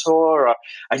mentor, or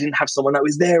I didn't have someone that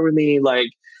was there with me. Like,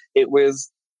 it was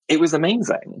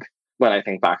amazing when I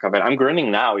think back of it. I'm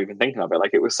grinning now, even thinking of it.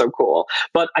 Like, it was so cool.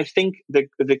 But I think the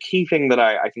key thing that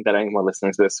I think that anyone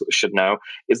listening to this should know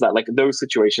is that like those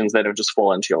situations, they don't just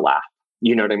fall into your lap.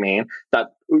 You know what I mean? That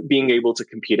being able to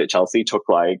compete at Chelsea took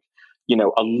like, you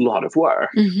know, a lot of work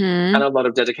and a lot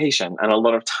of dedication and a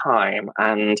lot of time.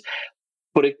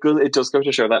 But it does go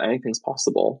to show that anything's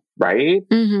possible, right?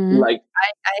 Like,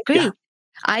 I agree. Yeah.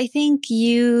 I think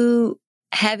you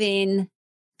having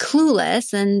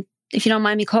Clueless and if you don't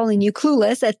mind me calling you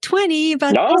clueless at 20,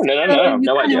 but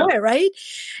no idea. Were, right?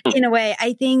 In a way,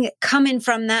 I think coming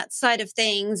from that side of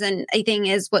things, and I think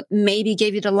is what maybe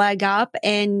gave you the leg up,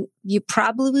 and you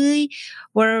probably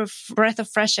were a breath of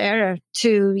fresh air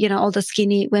to, all the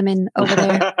skinny women over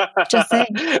there. Just saying.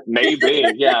 Maybe.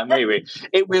 Yeah, maybe.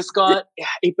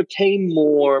 It became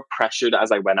more pressured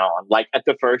as I went on. Like at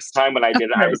the first time when I did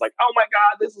it, I was like, oh my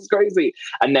God, this is crazy.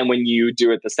 And then when you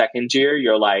do it the second year,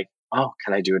 you're like, oh,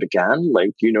 can I do it again?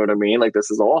 Like, you know what I mean? Like, this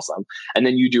is awesome. And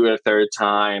then you do it a third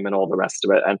time and all the rest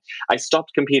of it. And I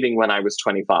stopped competing when I was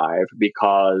 25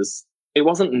 because it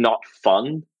wasn't not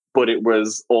fun, but it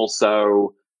was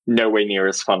also nowhere near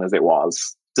as fun as it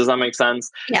was. Does that make sense?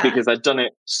 Yeah. Because I'd done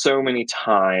it so many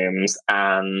times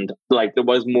and like there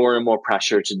was more and more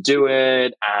pressure to do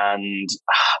it. And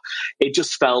it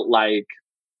just felt like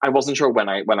I wasn't sure when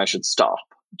I should stop.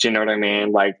 Do you know what I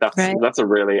mean? Like that's a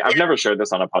really, I've never shared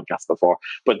this on a podcast before,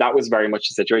 but that was very much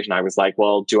the situation. I was like,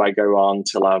 well, do I go on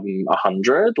till I'm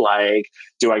 100? Like,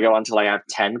 do I go on till I have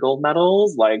 10 gold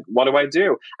medals? Like, what do I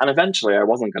do? And eventually I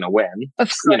wasn't going to win.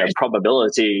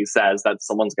 Probability says that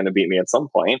someone's going to beat me at some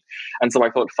point. And so I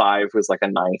thought 5 was like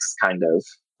a nice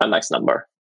number.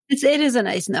 It is a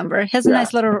nice number. It has a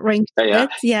nice little ring to it.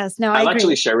 Yes. No, I'll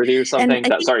actually share with you something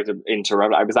sorry to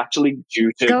interrupt. I was actually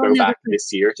due to go back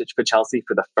this year for Chelsea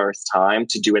for the first time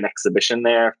to do an exhibition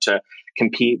there to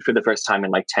compete for the first time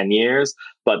in like 10 years.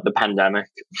 But the pandemic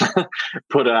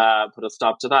put a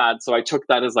stop to that. So I took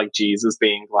that as like Jesus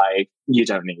being like, you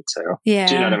don't need to. Yeah.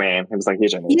 Do you know what I mean? It was like, you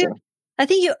don't need to. I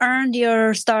think you earned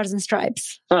your stars and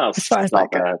stripes. Oh, stop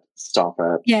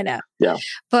it. Yeah, no. Yeah.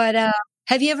 But,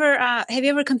 have you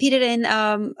ever competed in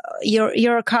your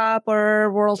Euro Cup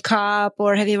or World Cup,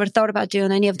 or have you ever thought about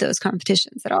doing any of those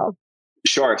competitions at all?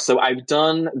 Sure. So I've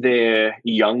done the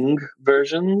young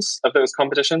versions of those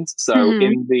competitions. So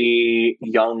in the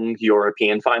young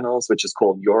European finals, which is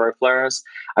called Eurofleurs,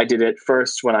 I did it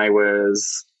first when I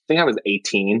was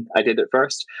 18. I did it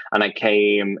first and I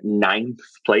came 9th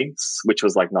place, which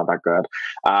was like not that good.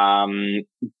 And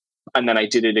then I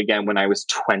did it again when I was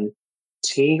 20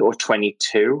 or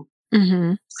 22,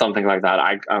 something like that.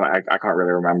 I can't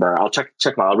really remember. I'll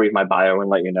I'll read my bio and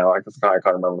let you know. I can't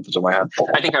remember off the top of my head.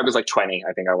 I think I was like 20.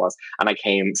 I think I was, and I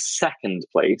came 2nd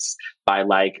place by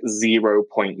like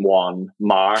 0.1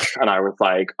 mark, and I was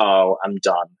like, oh, I'm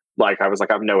done. Like I was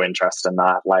like, I have no interest in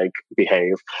that. Like,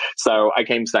 behave. So I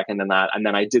came 2nd in that, and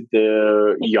then I did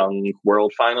the young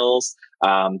world finals,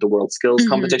 the world skills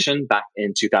competition back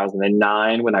in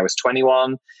 2009 when I was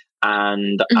 21.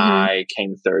 And I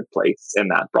came 3rd place in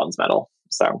that bronze medal.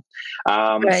 So,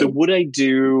 so would I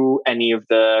do any of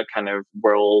the kind of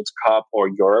World Cup or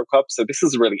Euro Cup? So this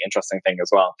is a really interesting thing as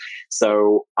well.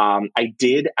 So, I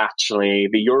did actually,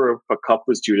 the Euro Cup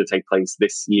was due to take place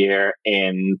this year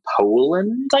in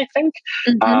Poland, I think.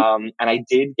 And I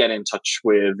did get in touch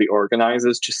with the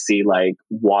organizers to see like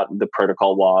what the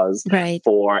protocol was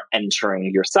for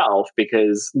entering yourself,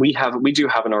 because we do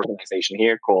have an organization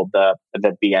here called the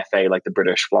BFA, like the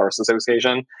British Florist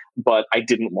Association, but I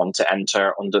didn't want to enter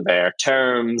under their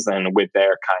terms and with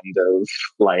their kind of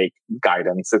like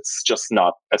guidance. It's just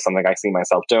not something I see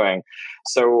myself doing.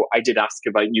 So I did ask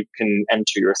if you can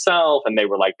enter yourself, and they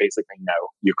were like, basically, no,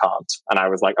 you can't. And I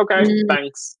was like, okay,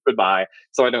 thanks, goodbye.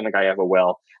 So I don't think I ever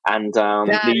will. And and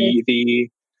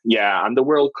the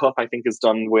World Cup I think is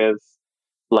done with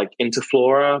like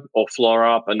Interflora or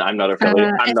Flora Up, and I'm not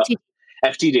affiliated.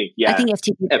 FTD, yeah. I think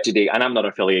FTD. And I'm not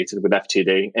affiliated with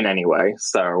FTD in any way.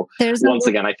 So once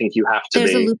again, I think you have to be.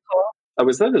 There's a loophole. Oh,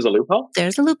 is there? There's a loophole?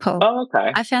 There's a loophole. Oh,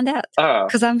 okay. I found out. Oh.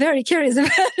 Because I'm very curious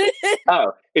about it.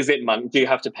 Oh, is it money? Do you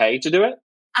have to pay to do it?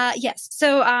 Yes.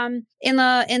 So, in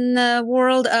the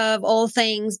world of all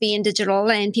things being digital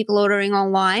and people ordering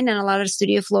online, and a lot of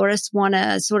studio florists want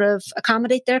to sort of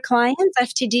accommodate their clients,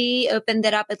 FTD opened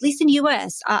it up, at least in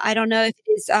US. I don't know if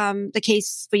it is, the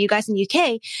case for you guys in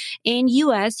UK. In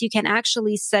US, you can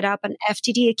actually set up an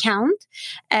FTD account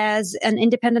as an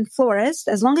independent florist,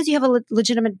 as long as you have a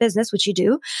legitimate business, which you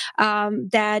do,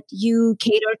 that you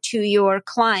cater to your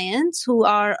clients who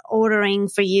are ordering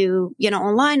for you,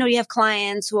 online, or you have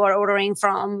clients who are ordering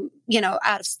from,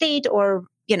 out of state or,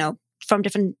 from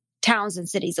different towns and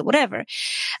cities or whatever.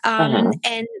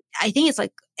 And I think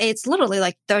it's literally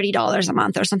like $30 a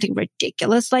month or something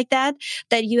ridiculous like that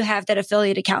you have that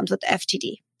affiliate account with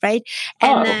FTD, right?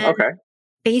 And then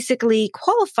basically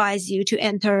qualifies you to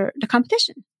enter the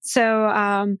competition.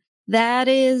 So, that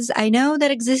is, I know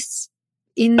that exists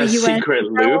in the US. Secret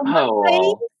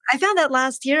loophole. I found out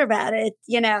last year about it,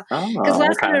 because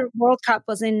last year World Cup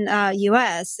was in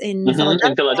US in Philadelphia.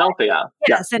 In Philadelphia.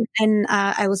 Yes. And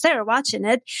I was there watching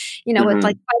it, with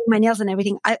like biting my nails and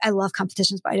everything. I love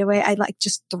competitions, by the way. I like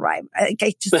just thrive.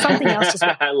 Just something else. Just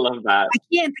I love that. I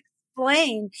can't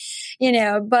explain,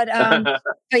 but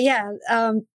yeah,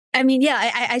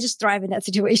 I just thrive in that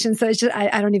situation. So it's just,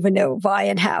 I don't even know why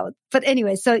and how. But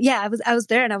anyway, so yeah, I was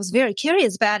there and I was very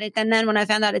curious about it. And then when I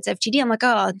found out it's FGD, I'm like,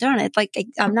 oh, darn it. Like,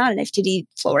 I'm not an FGD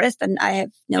florist and I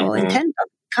have no intent of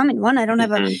becoming one. I don't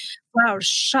have a flower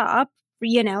shop.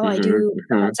 I do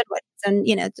and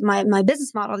my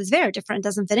business model is very different,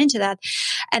 doesn't fit into that.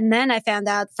 And then I found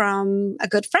out from a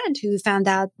good friend who found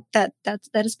out that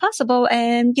is possible.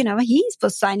 And, he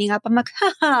was signing up. I'm like,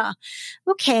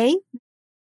 okay.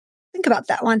 Think about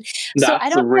that one.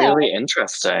 That's really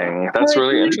interesting. That's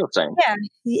really interesting. Yeah.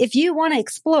 If you want to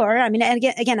explore, I mean,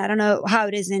 again, I don't know how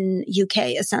it is in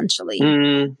UK essentially,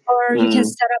 or you can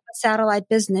set up a satellite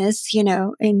business,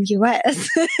 in US.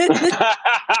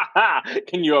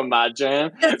 Can you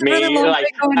imagine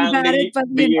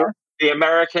the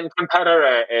American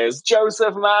competitor is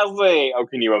Joseph Masley. Oh,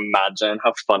 can you imagine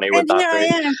how funny would that be? I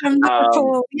am from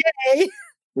Liverpool. Yay.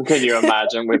 Can you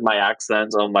imagine with my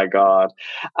accent? Oh my God.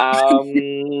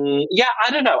 Yeah,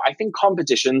 I don't know. I think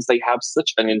competitions, they have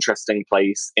such an interesting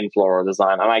place in floral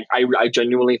design. And I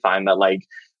genuinely find that like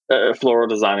floral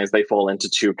designers, they fall into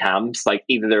two camps. Like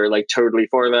either they're like totally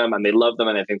for them and they love them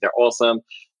and they think they're awesome,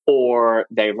 or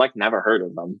they've like never heard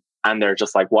of them. And they're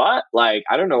just like, what? Like,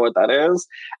 I don't know what that is.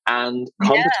 And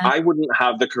I wouldn't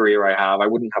have the career I have. I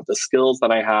wouldn't have the skills that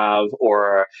I have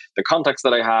or the contacts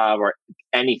that I have or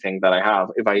anything that I have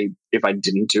if I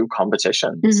didn't do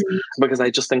competitions. Because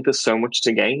I just think there's so much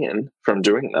to gain from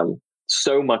doing them.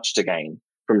 So much to gain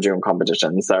from doing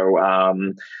competitions. So,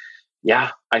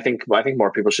 yeah, I think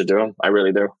more people should do them. I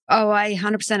really do. Oh, I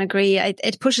 100% agree.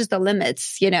 It pushes the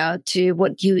limits, to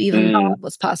what you even thought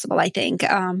was possible, I think.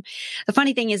 The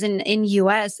funny thing is in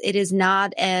US, it is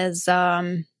not as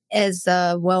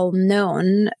well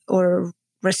known or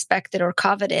respected or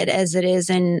coveted as it is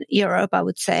in Europe, I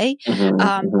would say.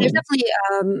 There's definitely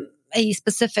a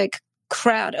specific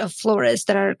crowd of florists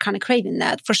that are kind of craving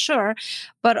that for sure.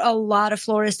 But a lot of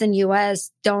florists in US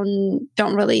don't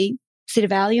really see the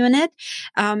value in it.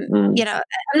 I'm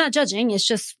not judging. It's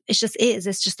just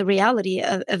the reality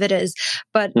of it is.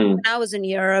 But when I was in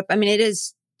Europe, I mean,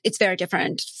 it's very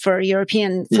different for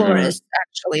European florists,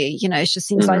 actually. It just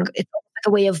seems like it's like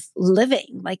a way of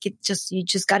living. Like you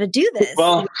just got to do this.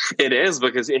 Well, it is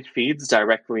because it feeds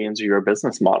directly into your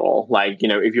business model. Like,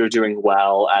 if you're doing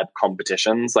well at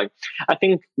competitions, like I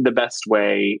think the best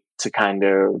way to kind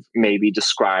of maybe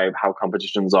describe how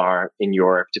competitions are in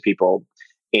Europe to people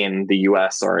in the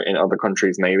US or in other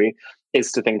countries maybe,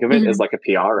 is to think of it as like a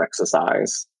PR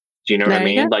exercise. Do you know what I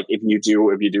mean? Like if you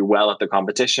do well at the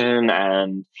competition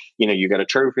and, you get a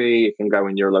trophy, it can go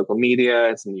in your local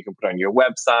media and you can put it on your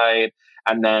website,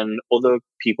 and then other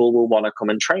people will want to come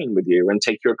and train with you and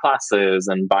take your classes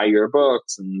and buy your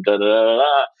books and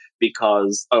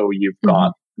because, you've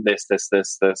got this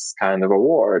kind of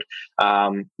award.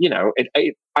 But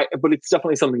it's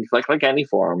definitely something like any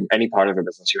part of a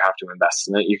business, you have to invest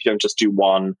in it. You don't just do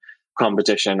one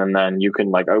competition and then you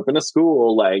can like open a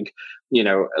school. Like,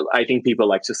 I think people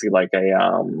like to see like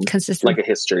a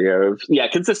history of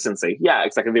consistency. Yeah,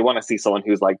 exactly. They want to see someone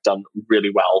who's like done really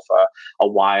well for a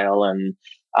while and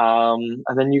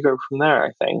then you go from there,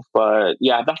 I think. But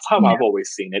yeah, that's how I've always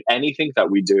seen it. Anything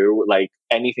that we do, like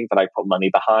anything that I put money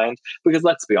behind, because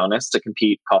let's be honest, to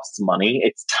compete costs money.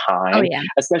 It's time,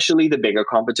 especially the bigger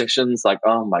competitions. Like,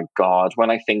 oh my God, when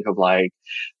I think of like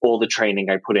all the training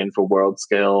I put in for World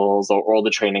Skills or all the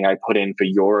training I put in for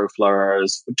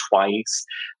Eurofleurs twice,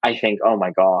 I think, oh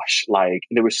my gosh, like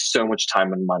there was so much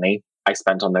time and money I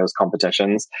spent on those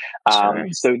competitions.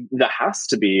 So there has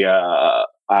to be a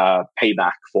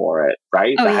payback for it,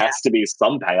 right? There has to be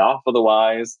some payoff.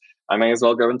 Otherwise, I may as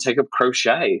well go and take up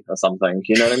crochet or something.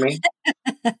 You know what I mean?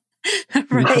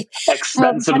 Right.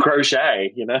 Expensive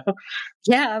crochet,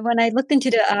 Yeah. When I looked into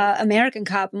the American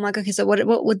Cup, I'm like, okay, so what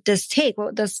would this take?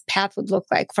 What this path would look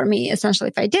like for me, essentially,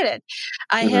 if I did it?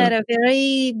 I had a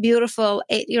very beautiful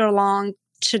 8-year-long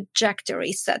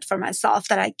trajectory set for myself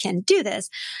that I can do this,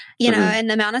 and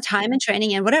the amount of time and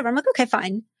training and whatever. I'm like, okay,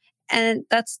 fine. And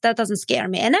that doesn't scare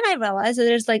me. And then I realized that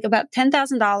there's like about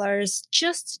 $10,000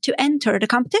 just to enter the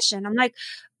competition. I'm like,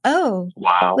 oh,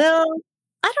 wow. Well,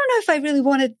 I don't know if I really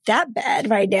want it that bad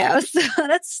right now. So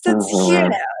that's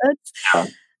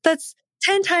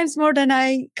 10 times more than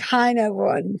I kind of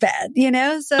want bad,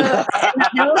 So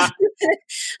that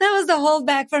was the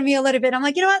holdback for me a little bit. I'm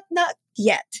like, you know what? Not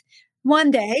yet.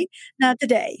 one day, not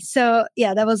today. So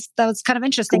yeah, that was kind of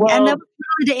interesting. Well, and that was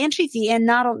really the entry fee and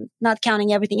not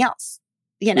counting everything else,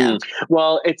 you know?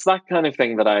 Well, it's that kind of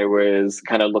thing that I was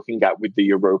kind of looking at with the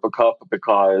Europa Cup,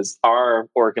 because our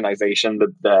organization,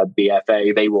 the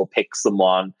BFA, they will pick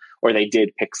someone, or they did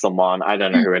pick someone, I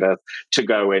don't know who it is, to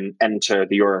go and enter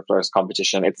the Euroflirts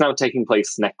competition. It's now taking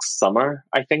place next summer,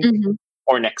 I think.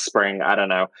 Or next spring, I don't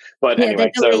know. But Yeah,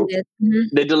 anyway, they delayed it.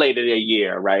 they delayed it a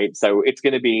year, right? So it's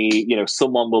going to be,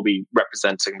 someone will be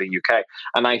representing the UK.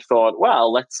 And I thought,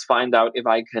 well, let's find out if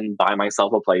I can buy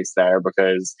myself a place there,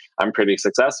 because I'm pretty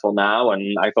successful now.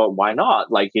 And I thought, why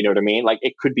not? Like, you know what I mean? Like,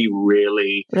 it could be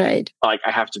really, right. Like,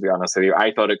 I have to be honest with you.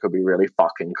 I thought it could be really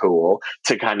fucking cool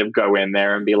to kind of go in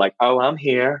there and be like, oh, I'm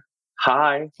here.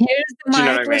 Hi. Here's the mic. Do you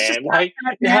know what I mean? Like,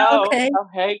 okay. Oh,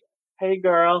 hey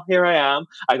girl, here I am.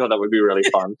 I thought that would be really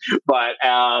fun. But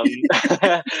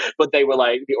but they were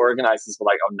like, the organizers were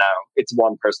like, oh no, it's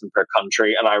one person per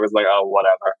country. And I was like, oh,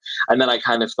 whatever. And then I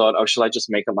kind of thought, oh, should I just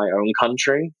make it my own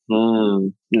country?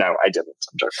 No, I didn't.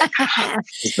 I'm joking.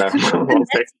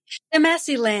 The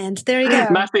messy land. There you go.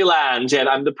 Messy land. Yeah,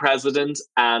 I'm the president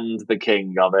and the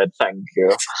king of it. Thank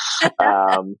you.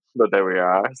 But there we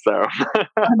are.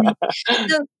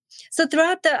 So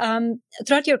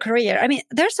throughout your career, I mean,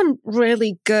 there's some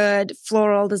really good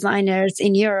floral designers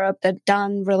in Europe that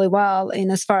done really well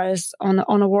in as far as on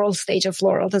a world stage of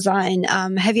floral design.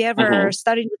 Have you ever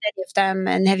studied with any of them,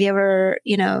 and have you ever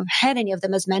had any of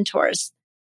them as mentors?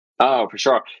 Oh, for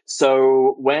sure.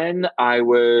 So when I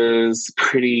was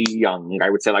pretty young, I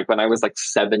would say like when I was like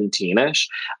 17-ish,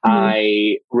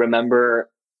 I remember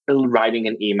writing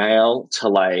an email to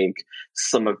like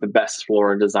some of the best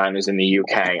floral designers in the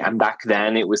UK. And back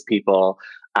then it was people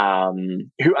I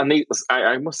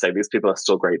must say these people are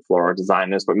still great floral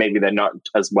designers, but maybe they're not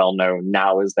as well known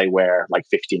now as they were like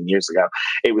 15 years ago.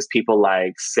 It was people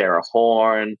like Sarah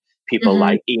Horn, people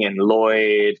like Ian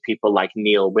Lloyd, people like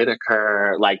Neil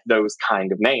Whitaker, like those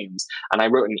kind of names. And I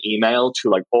wrote an email to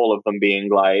like all of them being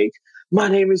like, my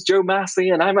name is Joe Massey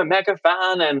and I'm a mega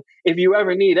fan. And if you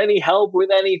ever need any help with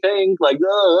anything, like,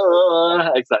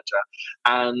 etc.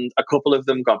 And a couple of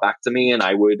them got back to me, and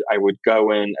I would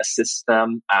go and assist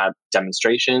them at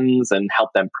demonstrations and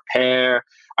help them prepare.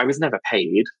 I was never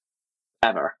paid.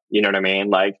 Ever. You know what I mean?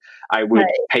 Like, I would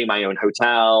pay my own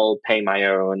hotel, pay my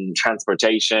own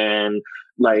transportation.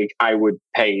 Like, I would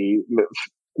pay,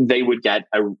 they would get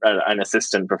an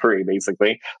assistant for free,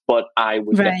 basically. But I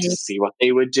would get to see what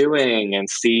they were doing and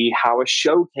see how a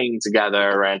show came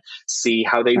together and see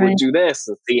how they would do this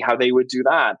and see how they would do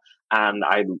that. And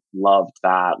I loved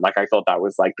that. Like, I thought that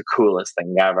was like the coolest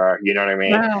thing ever. You know what I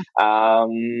mean? Wow.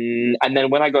 And then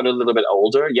when I got a little bit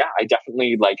older, I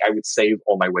definitely I would save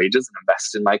all my wages and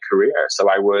invest in my career. So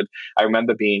I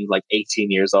remember being like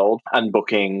 18 years old and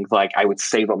booking, I would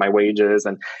save up my wages,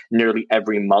 and nearly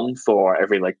every month or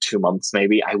every 2 months,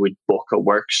 maybe I would book a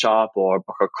workshop or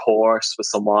book a course for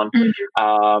someone.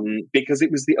 Because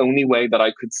it was the only way that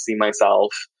I could see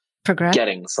myself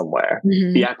getting somewhere.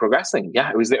 Progressing.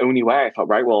 It was the only way. I thought,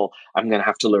 right, well, I'm going to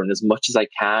have to learn as much as I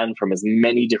can from as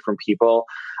many different people.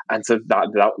 And so that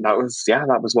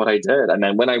was what I did. And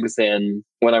then when I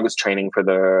was training for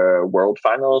the world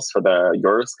finals for the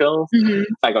Euroskills,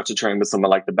 I got to train with some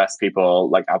of the best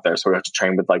people out there. So I got to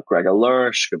train with Gregor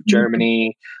Lursch of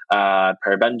Germany,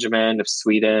 Per Benjamin of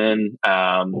Sweden,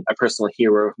 a personal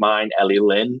hero of mine, Ellie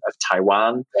Lin of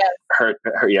Taiwan. Her,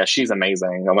 she's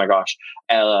amazing. Oh my gosh.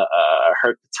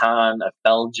 Hert Tan of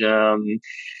Belgium.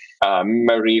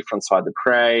 Marie-Françoise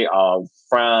Dupré of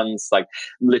France,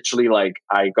 literally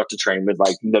I got to train with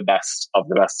the best of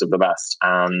the best of the best.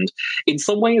 And in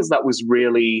some ways that was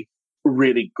really,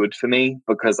 really good for me,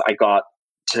 because I got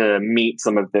to meet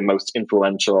some of the most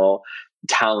influential,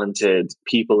 talented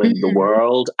people in the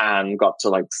world, and got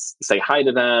to say hi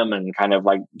to them and kind of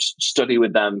study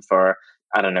with them for,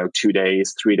 I don't know, 2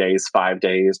 days, 3 days, 5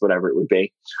 days, whatever it would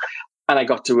be. And I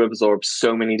got to absorb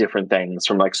so many different things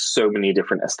from so many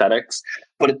different aesthetics.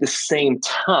 But at the same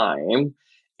time,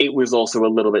 it was also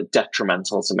a little bit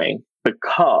detrimental to me,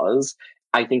 because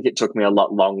I think it took me a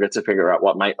lot longer to figure out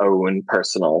what my own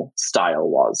personal style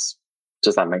was.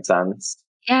 Does that make sense?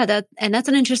 Yeah, that's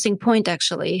an interesting point,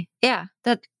 actually. Yeah,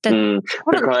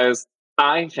 because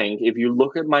I think if you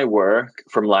look at my work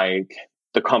from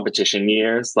the competition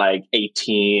years,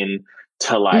 18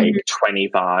 to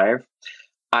 25,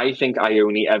 I think I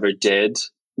only ever did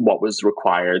what was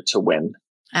required to win.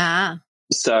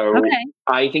 So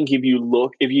I think if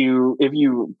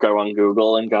you go on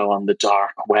Google and go on the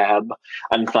dark web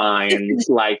and find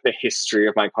the history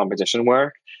of my competition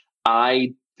work,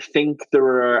 I think there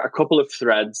are a couple of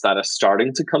threads that are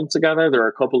starting to come together. There are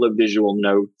a couple of visual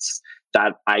notes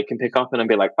that I can pick up and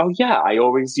be like, oh yeah, I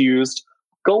always used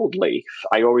gold leaf.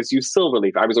 I always used silver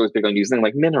leaf. I was always big on using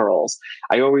like minerals.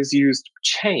 I always used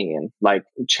chain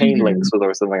links was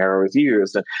always something I always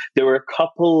used. And there were a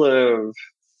couple of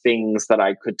things that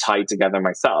I could tie together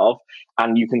myself,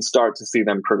 and you can start to see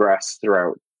them progress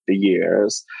throughout the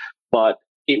years. But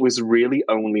it was really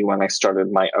only when I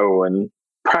started my own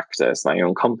practice, my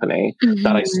own company,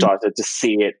 that I started to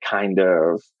see it kind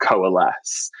of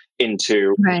coalesce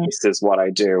into this is what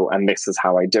I do and this is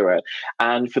how I do it.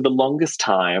 And for the longest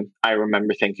time, I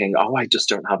remember thinking, oh, I just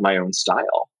don't have my own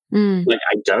style. Like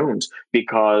I don't,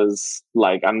 because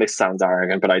like, and this sounds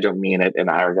arrogant, but I don't mean it in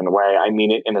an arrogant way. I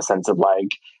mean it in a sense of like,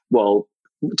 well,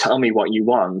 tell me what you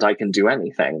want. I can do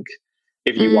anything.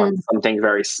 If you want something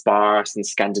very sparse and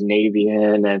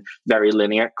Scandinavian and very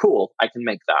linear, cool, I can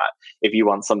make that. If you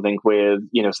want something with,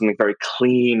 something very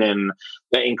clean and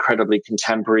incredibly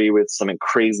contemporary with something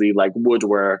crazy like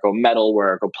woodwork or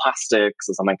metalwork or plastics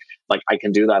or something, like I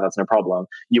can do that. That's no problem.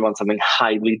 You want something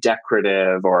highly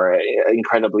decorative or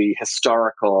incredibly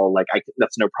historical,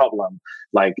 that's no problem.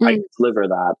 Like I can deliver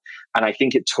that. And I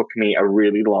think it took me a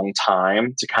really long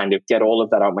time to kind of get all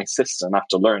of that out of my system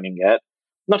after learning it.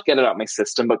 Not get it out of my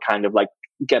system, but kind of like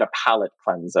get a palate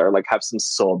cleanser, like have some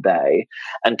sorbet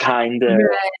and kind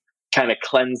of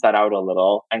cleanse that out a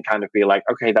little and kind of be like,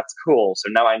 okay, that's cool. So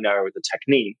now I know the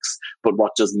techniques, but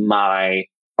what does my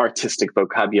artistic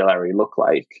vocabulary look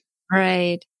like?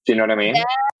 Right. Do you know what I mean?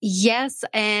 Yes.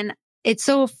 And it's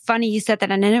so funny you said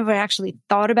that. And I never actually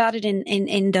thought about it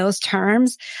in those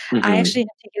terms. I actually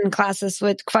have taken classes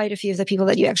with quite a few of the people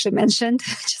that you actually mentioned,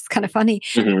 which is kind of funny.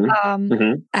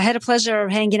 I had a pleasure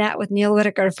of hanging out with Neil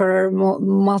Whitaker for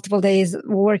multiple days,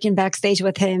 working backstage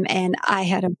with him, and I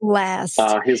had a blast.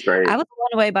 He's great. I was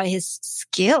blown away by his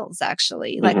skills,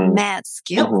 actually, like mad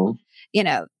skills,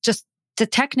 just the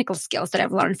technical skills that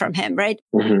I've learned from him, right?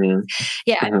 And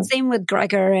same with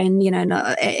Gregor and,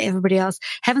 everybody else.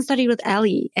 Haven't studied with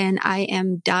Ali, and I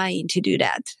am dying to do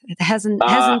that. It hasn't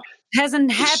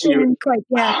happened quite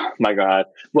yet. Oh my God.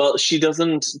 Well, she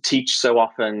doesn't teach so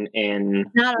often in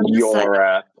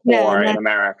Europe or in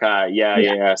America.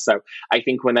 Yeah. So I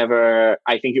think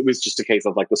it was just a case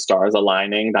of like the stars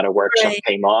aligning that a workshop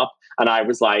came up, and I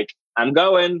was like, I'm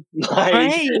going. This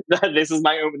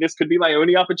could be my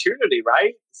only opportunity,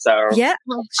 right? So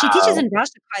well, she teaches in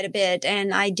Russia quite a bit,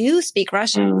 and I do speak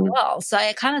Russian as well. So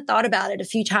I kind of thought about it a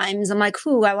few times. I'm like,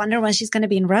 I wonder when she's going to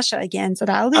be in Russia again. So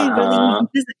that'll be a really easy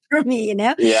visit for me,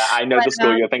 Yeah, I know the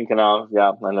school you're thinking of.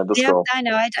 Yeah, I know the school. I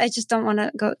know. I just don't want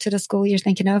to go to the school you're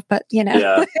thinking of, but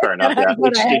Yeah, fair enough.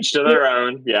 Yeah, each to their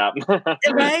own. Yeah.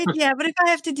 Right. Yeah, but if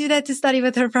I have to do that to study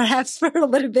with her, perhaps for a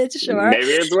little bit, sure. Maybe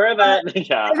it's worth it.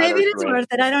 Yeah. Maybe it's worth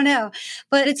it. I don't know.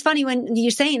 But it's funny when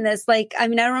you're saying this. Like, I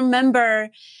mean, I remember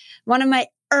one of my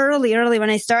early when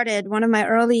I started, one of my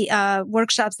early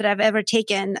workshops that I've ever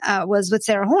taken was with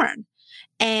Sarah Horn.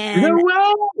 And no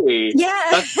way. Yeah,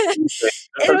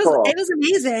 it was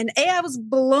amazing. I was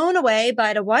blown away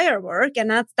by the wire work, and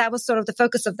that was sort of the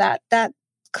focus of that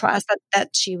class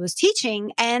that she was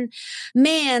teaching. And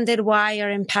man, did wire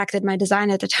impacted my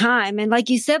design at the time. And like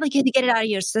you said, like you had to get it out of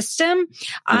your system.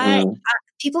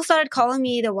 People started calling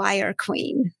me the wire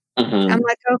queen. I'm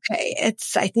like, okay,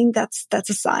 I think that's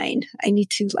a sign. I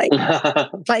need to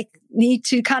need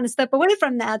to kind of step away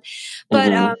from that.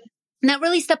 But not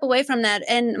really step away from that.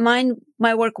 And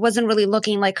my work wasn't really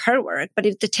looking like her work, but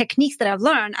the techniques that I've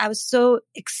learned, I was so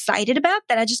excited about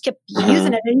that I just kept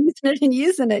using it and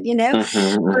using it,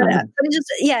 But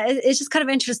it's just kind of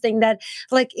interesting that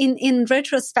like in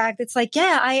retrospect, it's like,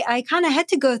 I kind of had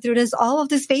to go through all of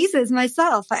these phases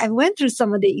myself. I went through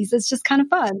some of these. It's just kind of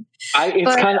fun.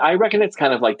 I reckon it's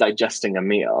kind of like digesting a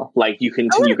meal. Like you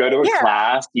go to a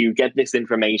class, you get this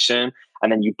information,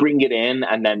 and then you bring it in,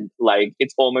 and then like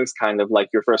it's almost kind of like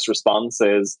your first response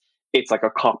is it's like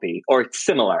a copy, or it's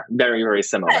similar, very, very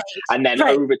similar. Right. And then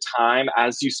over time,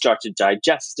 as you start to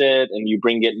digest it and you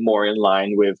bring it more in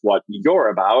line with what you're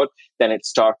about, then it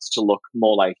starts to look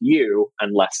more like you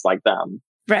and less like them.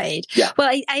 Right. Yeah. Well,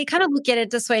 I kind of look at it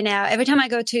this way now. Every time I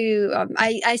go to,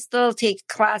 I still take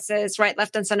classes right,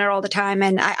 left, and center all the time.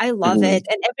 And I love it.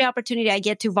 And every opportunity I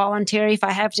get to volunteer, if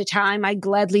I have the time, I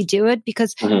gladly do it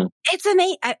because it's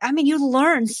amazing. I mean, you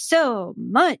learn so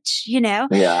much, Yeah,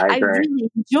 I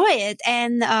really enjoy it.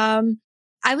 And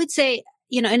I would say,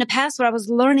 in the past where I was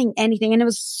learning anything and it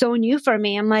was so new for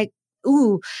me, I'm like,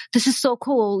 ooh, this is so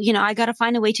cool. I got to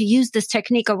find a way to use this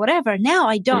technique or whatever. Now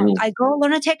I don't. I go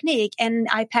learn a technique and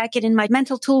I pack it in my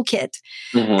mental toolkit.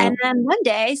 And then one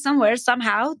day, somewhere,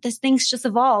 somehow, these things just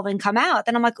evolve and come out.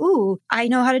 And I'm like, ooh, I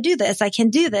know how to do this. I can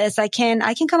do this. I can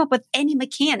come up with any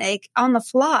mechanic on the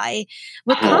fly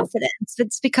with confidence.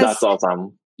 It's because that's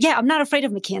awesome. Yeah, I'm not afraid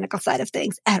of mechanical side of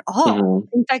things at all.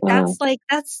 In fact,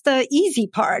 that's the easy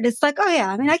part. It's like, oh yeah,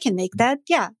 I mean, I can make that.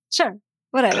 Yeah, sure.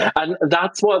 Whatever. And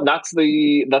that's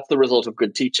the result of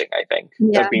good teaching, I think,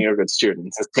 of being a good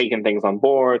student, is taking things on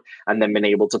board and then being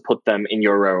able to put them in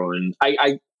your own.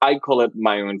 I call it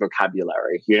my own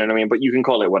vocabulary, you know what I mean? But you can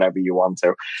call it whatever you want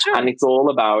to. Sure. And it's all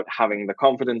about having the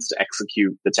confidence to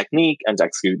execute the technique and to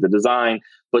execute the design,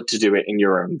 but to do it in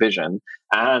your own vision.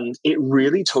 And it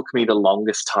really took me the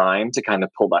longest time to kind of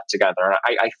pull that together. And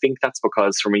I think that's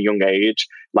because from a young age,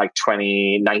 like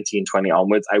 20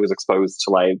 onwards, I was exposed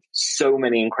to like so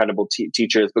many incredible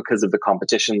teachers because of the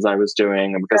competitions I was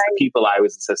doing and because of the people I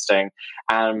was assisting.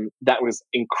 And that was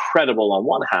incredible on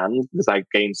one hand, because I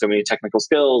gained so many technical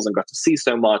skills and got to see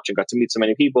so much and got to meet so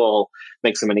many people,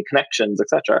 make so many connections,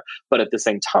 etc. But at the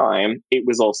same time, it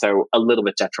was also a little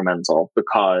bit detrimental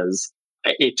because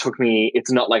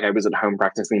it's not like I was at home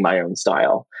practicing my own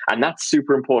style. And that's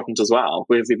super important as well.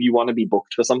 Because if you want to be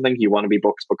booked for something, you want to be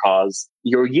booked because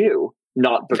you're you,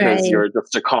 not because you're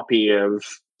just a copy of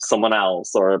someone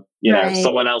else, or,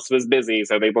 someone else was busy,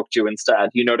 so they booked you instead.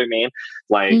 You know what I mean?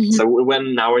 Like, so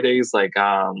when nowadays I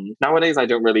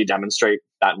don't really demonstrate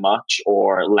that much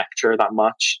or lecture that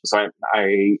much. So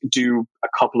I do a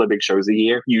couple of big shows a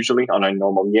year, usually on a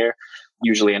normal year,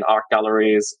 usually in art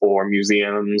galleries or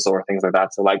museums or things like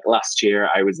that. So like last year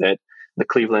I was at the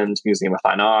Cleveland Museum of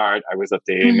Fine Art. I was at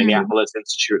the Minneapolis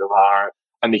Institute of Art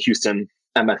and the Houston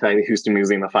MFA, the Houston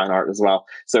Museum of Fine Art as well.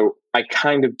 So I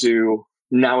kind of do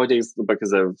nowadays,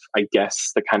 because of, I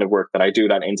guess, the kind of work that I do,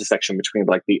 that intersection between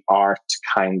like the art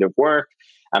kind of work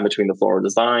and between the floral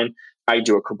design, I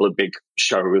do a couple of big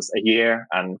shows a year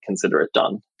and consider it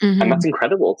done. And that's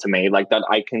incredible to me, like that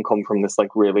I can come from this like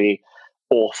really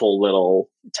awful little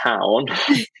town,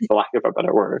 for lack of a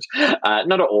better word.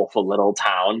 Not an awful little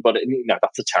town, but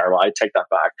that's a terrible, I take that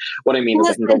back. What I mean is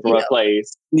I can come from a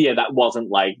place, that wasn't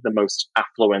like the most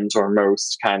affluent or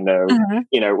most kind of,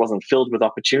 it wasn't filled with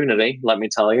opportunity, let me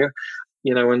tell you.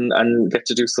 And get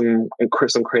to do some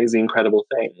crazy, incredible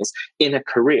things in a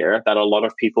career that a lot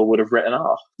of people would have written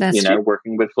off, true.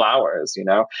 Working with flowers,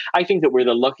 I think that we're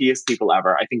the luckiest people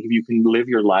ever. I think if you can live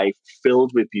your life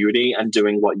filled with beauty and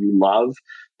doing what you love,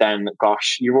 then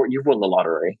gosh, you've won the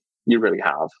lottery. You really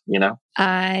have,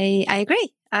 I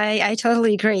agree. I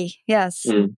totally agree. Yes.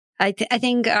 I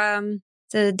think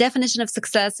the definition of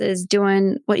success is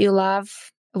doing what you love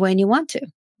when you want to.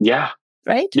 Yeah.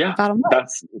 Right? Yeah,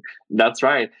 that's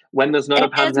right. When there's not a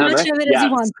pandemic, as much of it as you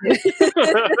want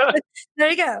to. There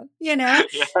you go.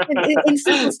 In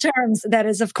simple terms, that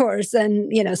is, of course.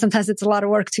 And sometimes it's a lot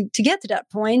of work to get to that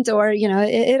point, or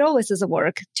it always is a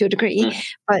work to a degree.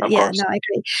 But I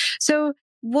agree. So,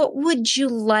 what would you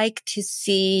like to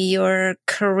see your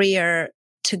career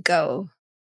to go?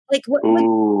 Like,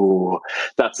 Ooh,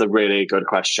 that's a really good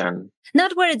question.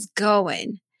 Not where it's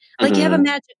going. Like you have a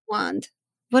magic wand.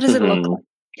 What does it look like?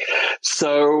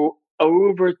 So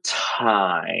over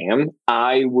time,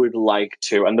 I would like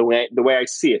to, and the way I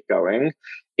see it going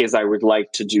is I would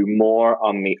like to do more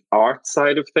on the art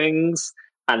side of things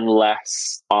and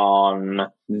less on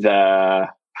the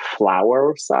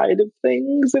flower side of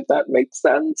things, if that makes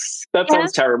sense. That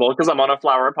sounds terrible because I'm on a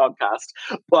flower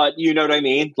podcast, but you know what I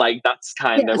mean? Like that's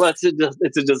kind of, well,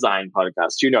 it's a design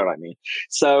podcast, you know what I mean?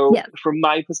 So from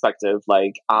my perspective,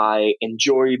 like I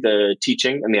enjoy the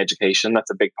teaching and the education. That's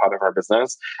a big part of our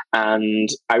business. And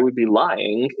I would be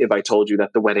lying if I told you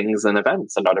that the weddings and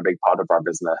events are not a big part of our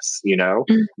business,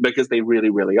 because they really,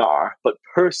 really are. But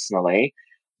personally,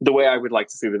 the way I would like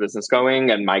to see the business going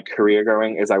and my career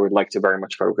going is I would like to very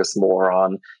much focus more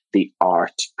on the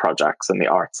art projects and the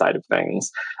art side of things.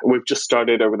 We've just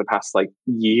started over the past 2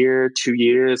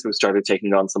 years, we've started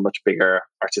taking on some much bigger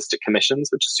artistic commissions,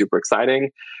 which is super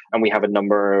exciting. And we have a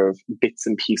number of bits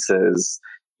and pieces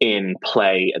in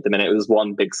play at the minute. It was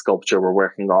one big sculpture we're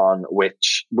working on,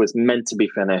 which was meant to be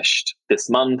finished this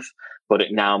month, but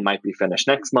it now might be finished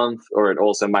next month, or it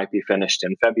also might be finished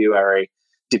in February,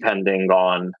 depending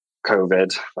on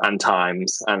COVID and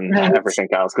times and everything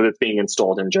else, because it's being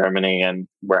installed in Germany and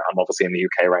where I'm obviously in the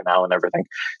UK right now and everything.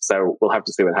 So we'll have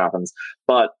to see what happens.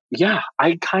 But yeah,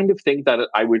 I kind of think that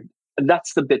I would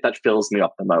that's the bit that fills me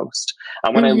up the most.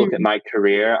 And when I look at my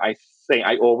career, I think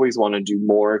I always want to do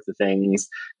more of the things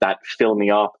that fill me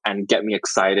up and get me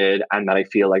excited and that I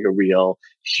feel like a real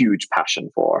huge passion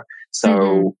for.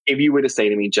 So if you were to say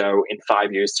to me, Joe, in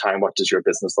 5 years' time, what does your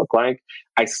business look like?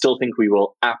 I still think we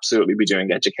will absolutely be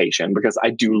doing education, because I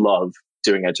do love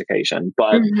doing education,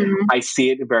 but I see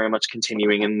it very much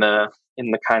continuing in the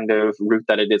kind of route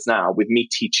that it is now, with me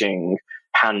teaching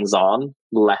hands-on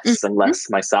less and less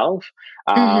myself,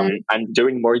 and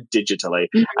doing more digitally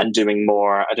and doing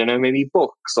more, I don't know, maybe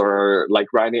books or like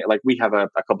writing. Like we have a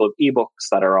couple of ebooks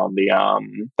that are on the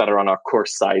that are on our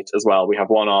course site as well. We have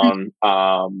one on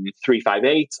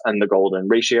 358 and the golden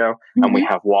ratio, and we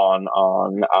have one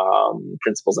on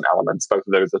principles and elements. Both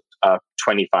of those are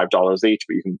 $25 each,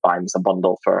 but you can buy them as a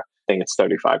bundle for, I think it's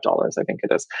 $35, I think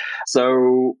it is.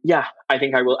 So yeah, I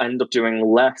think I will end up doing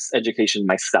less education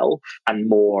myself and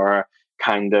more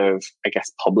kind of, I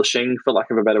guess, publishing, for lack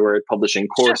of a better word, publishing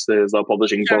courses or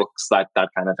publishing books, that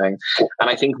kind of thing. And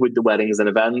I think with the weddings and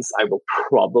events, I will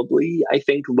probably, I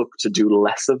think, look to do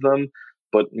less of them,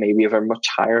 but maybe of a much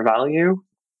higher value.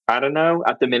 I don't know.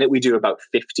 At the minute, we do about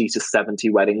 50 to 70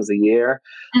 weddings a year.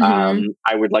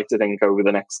 I would like to think over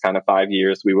the next kind of 5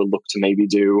 years, we will look to maybe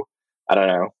do, I don't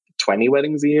know, 20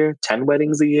 weddings a year, 10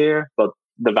 weddings a year, but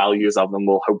the values of them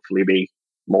will hopefully be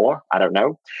more, I don't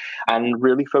know, and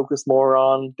really focus more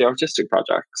on the artistic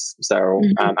projects. So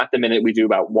at the minute, we do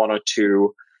about 1 or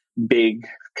 2 big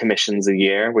commissions a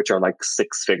year, which are like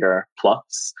 6-figure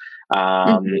plus.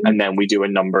 And then we do a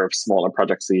number of smaller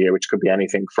projects a year, which could be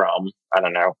anything from, I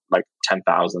don't know, like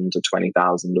 10,000 to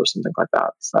 20,000 or something like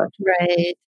that. So,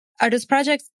 right. Are those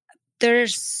projects,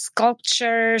 there's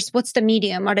sculptures? What's the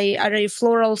medium? Are they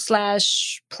floral /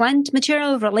 plant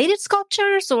material related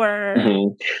sculptures, or?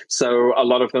 So a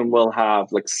lot of them will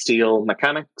have like steel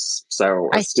mechanics. So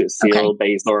a steel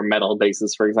base or metal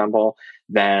bases, for example.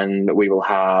 Then we will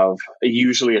have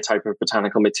usually a type of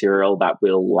botanical material that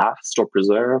will last or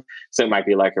preserve. So it might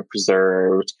be like a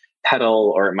preserved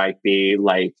petal, or it might be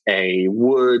like a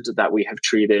wood that we have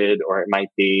treated, or it might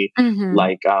be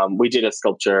like we did a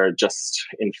sculpture just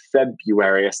in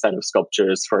February, a set of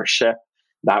sculptures for a ship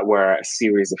that were a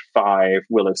series of 5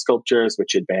 willow sculptures,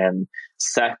 which had been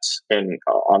set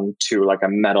onto like a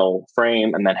metal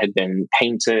frame and then had been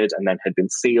painted and then had been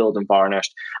sealed and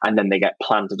varnished, and then they get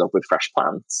planted up with fresh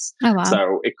plants. Oh, wow.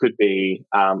 So it could be,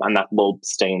 and that will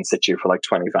stay in situ for like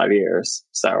 25 years.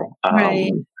 So,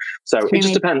 so it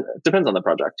just depends on the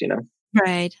project, you know?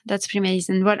 Right. That's pretty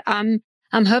amazing. But I'm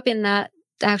hoping that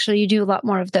actually you do a lot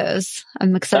more of those.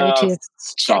 I'm excited to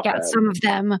check out some of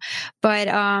them. But,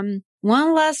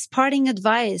 one last parting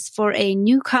advice for a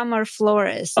newcomer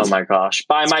florist. Oh my gosh.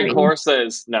 Buy my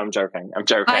courses. No, I'm joking.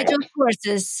 Buy your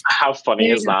courses. How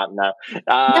funny is that? No.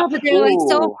 No, but they're like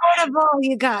so affordable,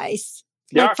 you guys.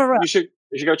 Yeah, like for real.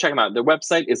 You should go check them out. The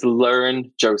website is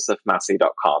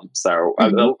learnjosephmassey.com. So I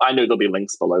know there'll be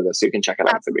links below this, so you can check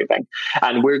it out for everything.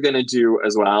 And we're going to do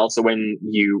as well. So when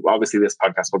obviously this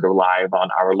podcast will go live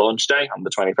on our launch day on the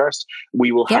 21st,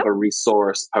 we will have a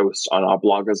resource post on our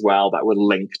blog as well that will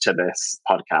link to this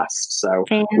podcast. So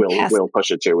we'll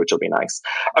push it too, which will be nice.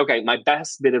 Okay. My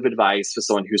best bit of advice for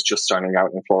someone who's just starting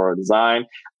out in floral design,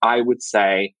 I would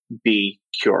say be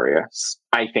curious.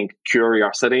 I think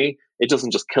curiosity, it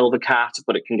doesn't just kill the cat,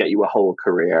 but it can get you a whole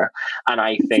career. And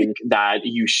I think that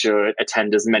you should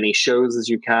attend as many shows as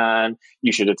you can.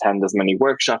 You should attend as many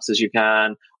workshops as you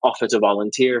can, offer to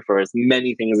volunteer for as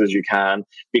many things as you can,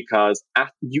 because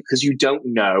you don't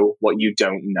know what you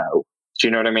don't know. Do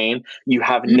you know what I mean? You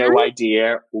have no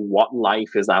idea what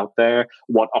life is out there,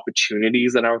 what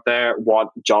opportunities are out there, what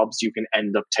jobs you can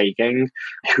end up taking,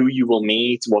 who you will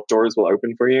meet, what doors will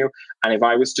open for you. And if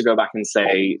I was to go back and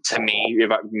say to me,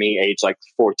 age like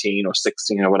 14 or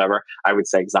 16 or whatever, I would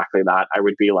say exactly that. I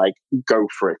would be like, go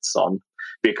for it, son.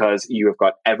 Because you have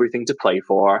got everything to play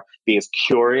for. Be as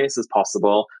curious as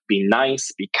possible, be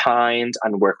nice, be kind,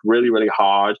 and work really, really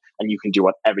hard. And you can do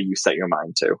whatever you set your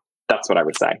mind to. That's what I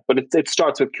would say. But it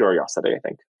starts with curiosity, I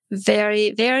think.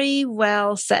 Very, very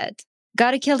well said.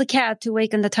 Gotta kill the cat to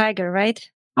awaken the tiger, right?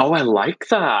 Oh, I like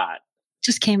that.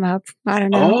 Just came up. I don't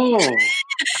know. Oh,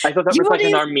 I thought that was like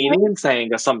an Armenian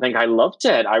saying or something. I loved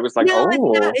it. I was like, I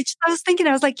was thinking,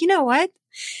 I was like, you know what?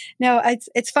 No,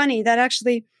 it's funny that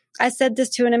actually I said this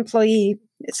to an employee.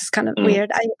 It's just kind of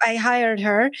weird. I hired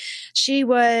her. She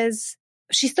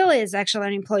still is actually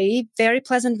an employee, very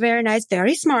pleasant, very nice,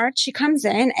 very smart. She comes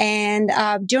in and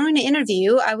during the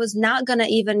interview, I was not going to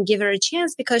even give her a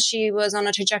chance because she was on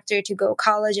a trajectory to go to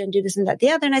college and do this and that,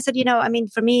 the other. And I said,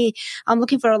 for me, I'm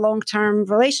looking for a long-term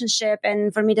relationship.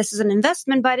 And for me, this is an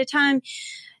investment. By the time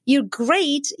you're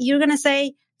great. You're going to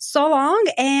say, so long.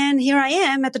 And here I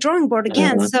am at the drawing board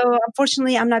again. Mm-hmm. So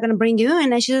unfortunately, I'm not going to bring you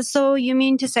in. And she says, so you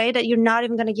mean to say that you're not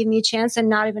even going to give me a chance and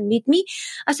not even meet me?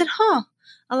 I said,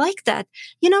 I like that.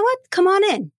 You know what? Come on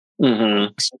in.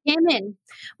 Mm-hmm. She came in.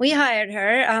 We hired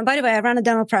her. By the way, I run a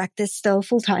dental practice still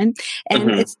full time,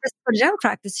 and it's just for dental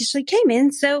practice. She came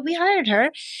in, so we hired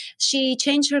her. She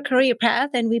changed her career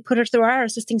path, and we put her through our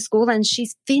assisting school, and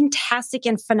she's fantastic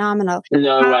and phenomenal.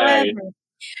 No way.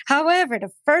 However, the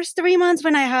first 3 months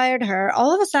when I hired her,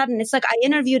 all of a sudden, it's like I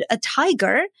interviewed a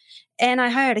tiger and I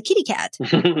hired a kitty cat.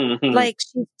 Like,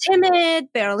 she's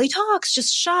timid, barely talks,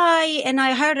 just shy. And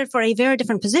I hired her for a very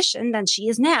different position than she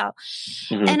is now.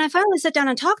 Mm-hmm. And I finally sat down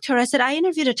and talked to her. I said, I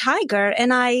interviewed a tiger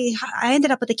and I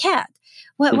ended up with a cat.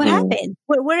 What happened?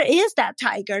 Where is that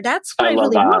tiger? That's what I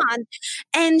really want.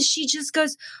 And she just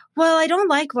goes, well, I don't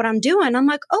like what I'm doing. I'm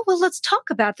like, oh, well, let's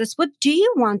talk about this. What do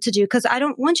you want to do? Because I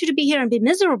don't want you to be here and be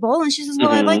miserable. And she says,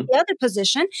 well, I like the other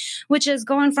position, which is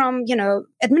going from,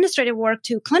 administrative work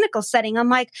to clinical setting. I'm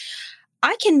like,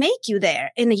 I can make you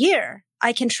there in a year.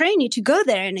 I can train you to go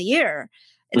there in a year.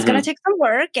 It's going to take some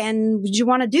work. And would you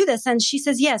want to do this? And she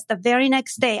says, yes. The very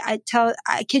next day,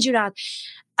 I kid you not,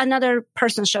 another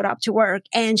person showed up to work,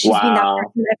 and she's been that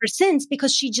person ever since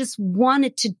because she just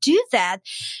wanted to do that.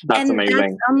 That's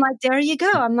amazing. I'm like, there you go.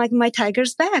 I'm like, my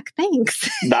tiger's back. Thanks.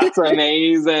 That's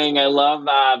amazing. I love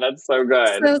that. That's so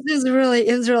good. So it was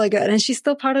really good. And she's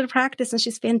still part of the practice, and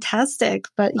she's fantastic.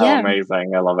 But yeah.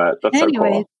 Amazing. I love it. That's so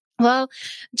cool. Well,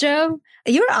 Joe,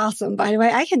 you're awesome, by the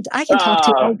way. I can talk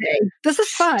to you all day. This is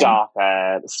fun. Stop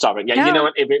it. Yeah, you know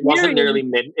what? If it wasn't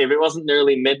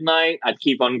nearly midnight, I'd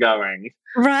keep on going.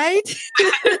 Right?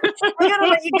 I gotta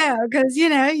let you go because you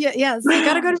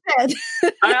gotta go to bed.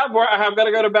 I have got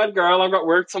to go to bed, girl. I've got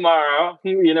work tomorrow.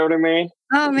 You know what I mean?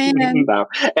 Oh man! No.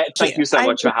 Thank you so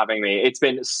much for having me. It's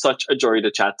been such a joy to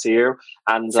chat to you,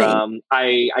 and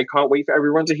I can't wait for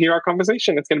everyone to hear our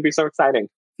conversation. It's going to be so exciting.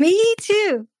 Me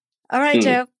too. All right,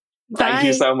 Joe. Bye. Thank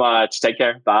you so much. Take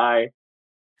care. Bye.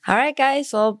 All right,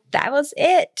 guys. Well, that was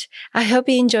it. I hope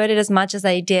you enjoyed it as much as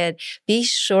I did. Be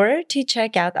sure to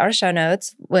check out our show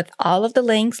notes with all of the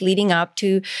links leading up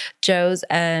to Joe's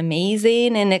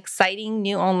amazing and exciting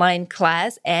new online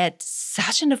class at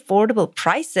such an affordable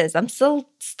prices. I'm still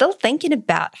thinking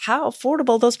about how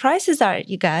affordable those prices are,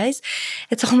 you guys.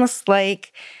 It's almost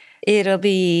like it'll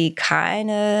be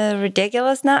kind of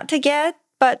ridiculous not to get.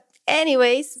 But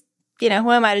anyways,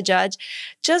 who am I to judge?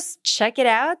 Just check it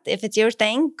out. If it's your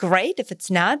thing, great. If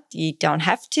it's not, you don't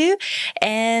have to.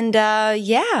 And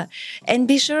and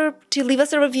be sure to leave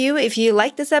us a review. If you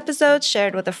like this episode, share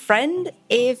it with a friend.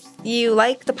 If you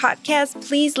like the podcast,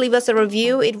 please leave us a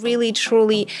review. It really,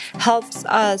 truly helps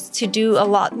us to do a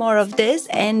lot more of this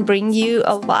and bring you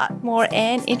a lot more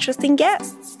and interesting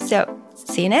guests. So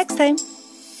see you next time.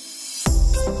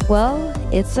 Well,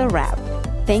 it's a wrap.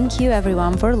 Thank you,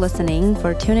 everyone, for listening,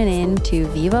 for tuning in to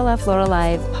Viva La Flora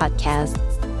Live podcast.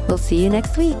 We'll see you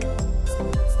next week.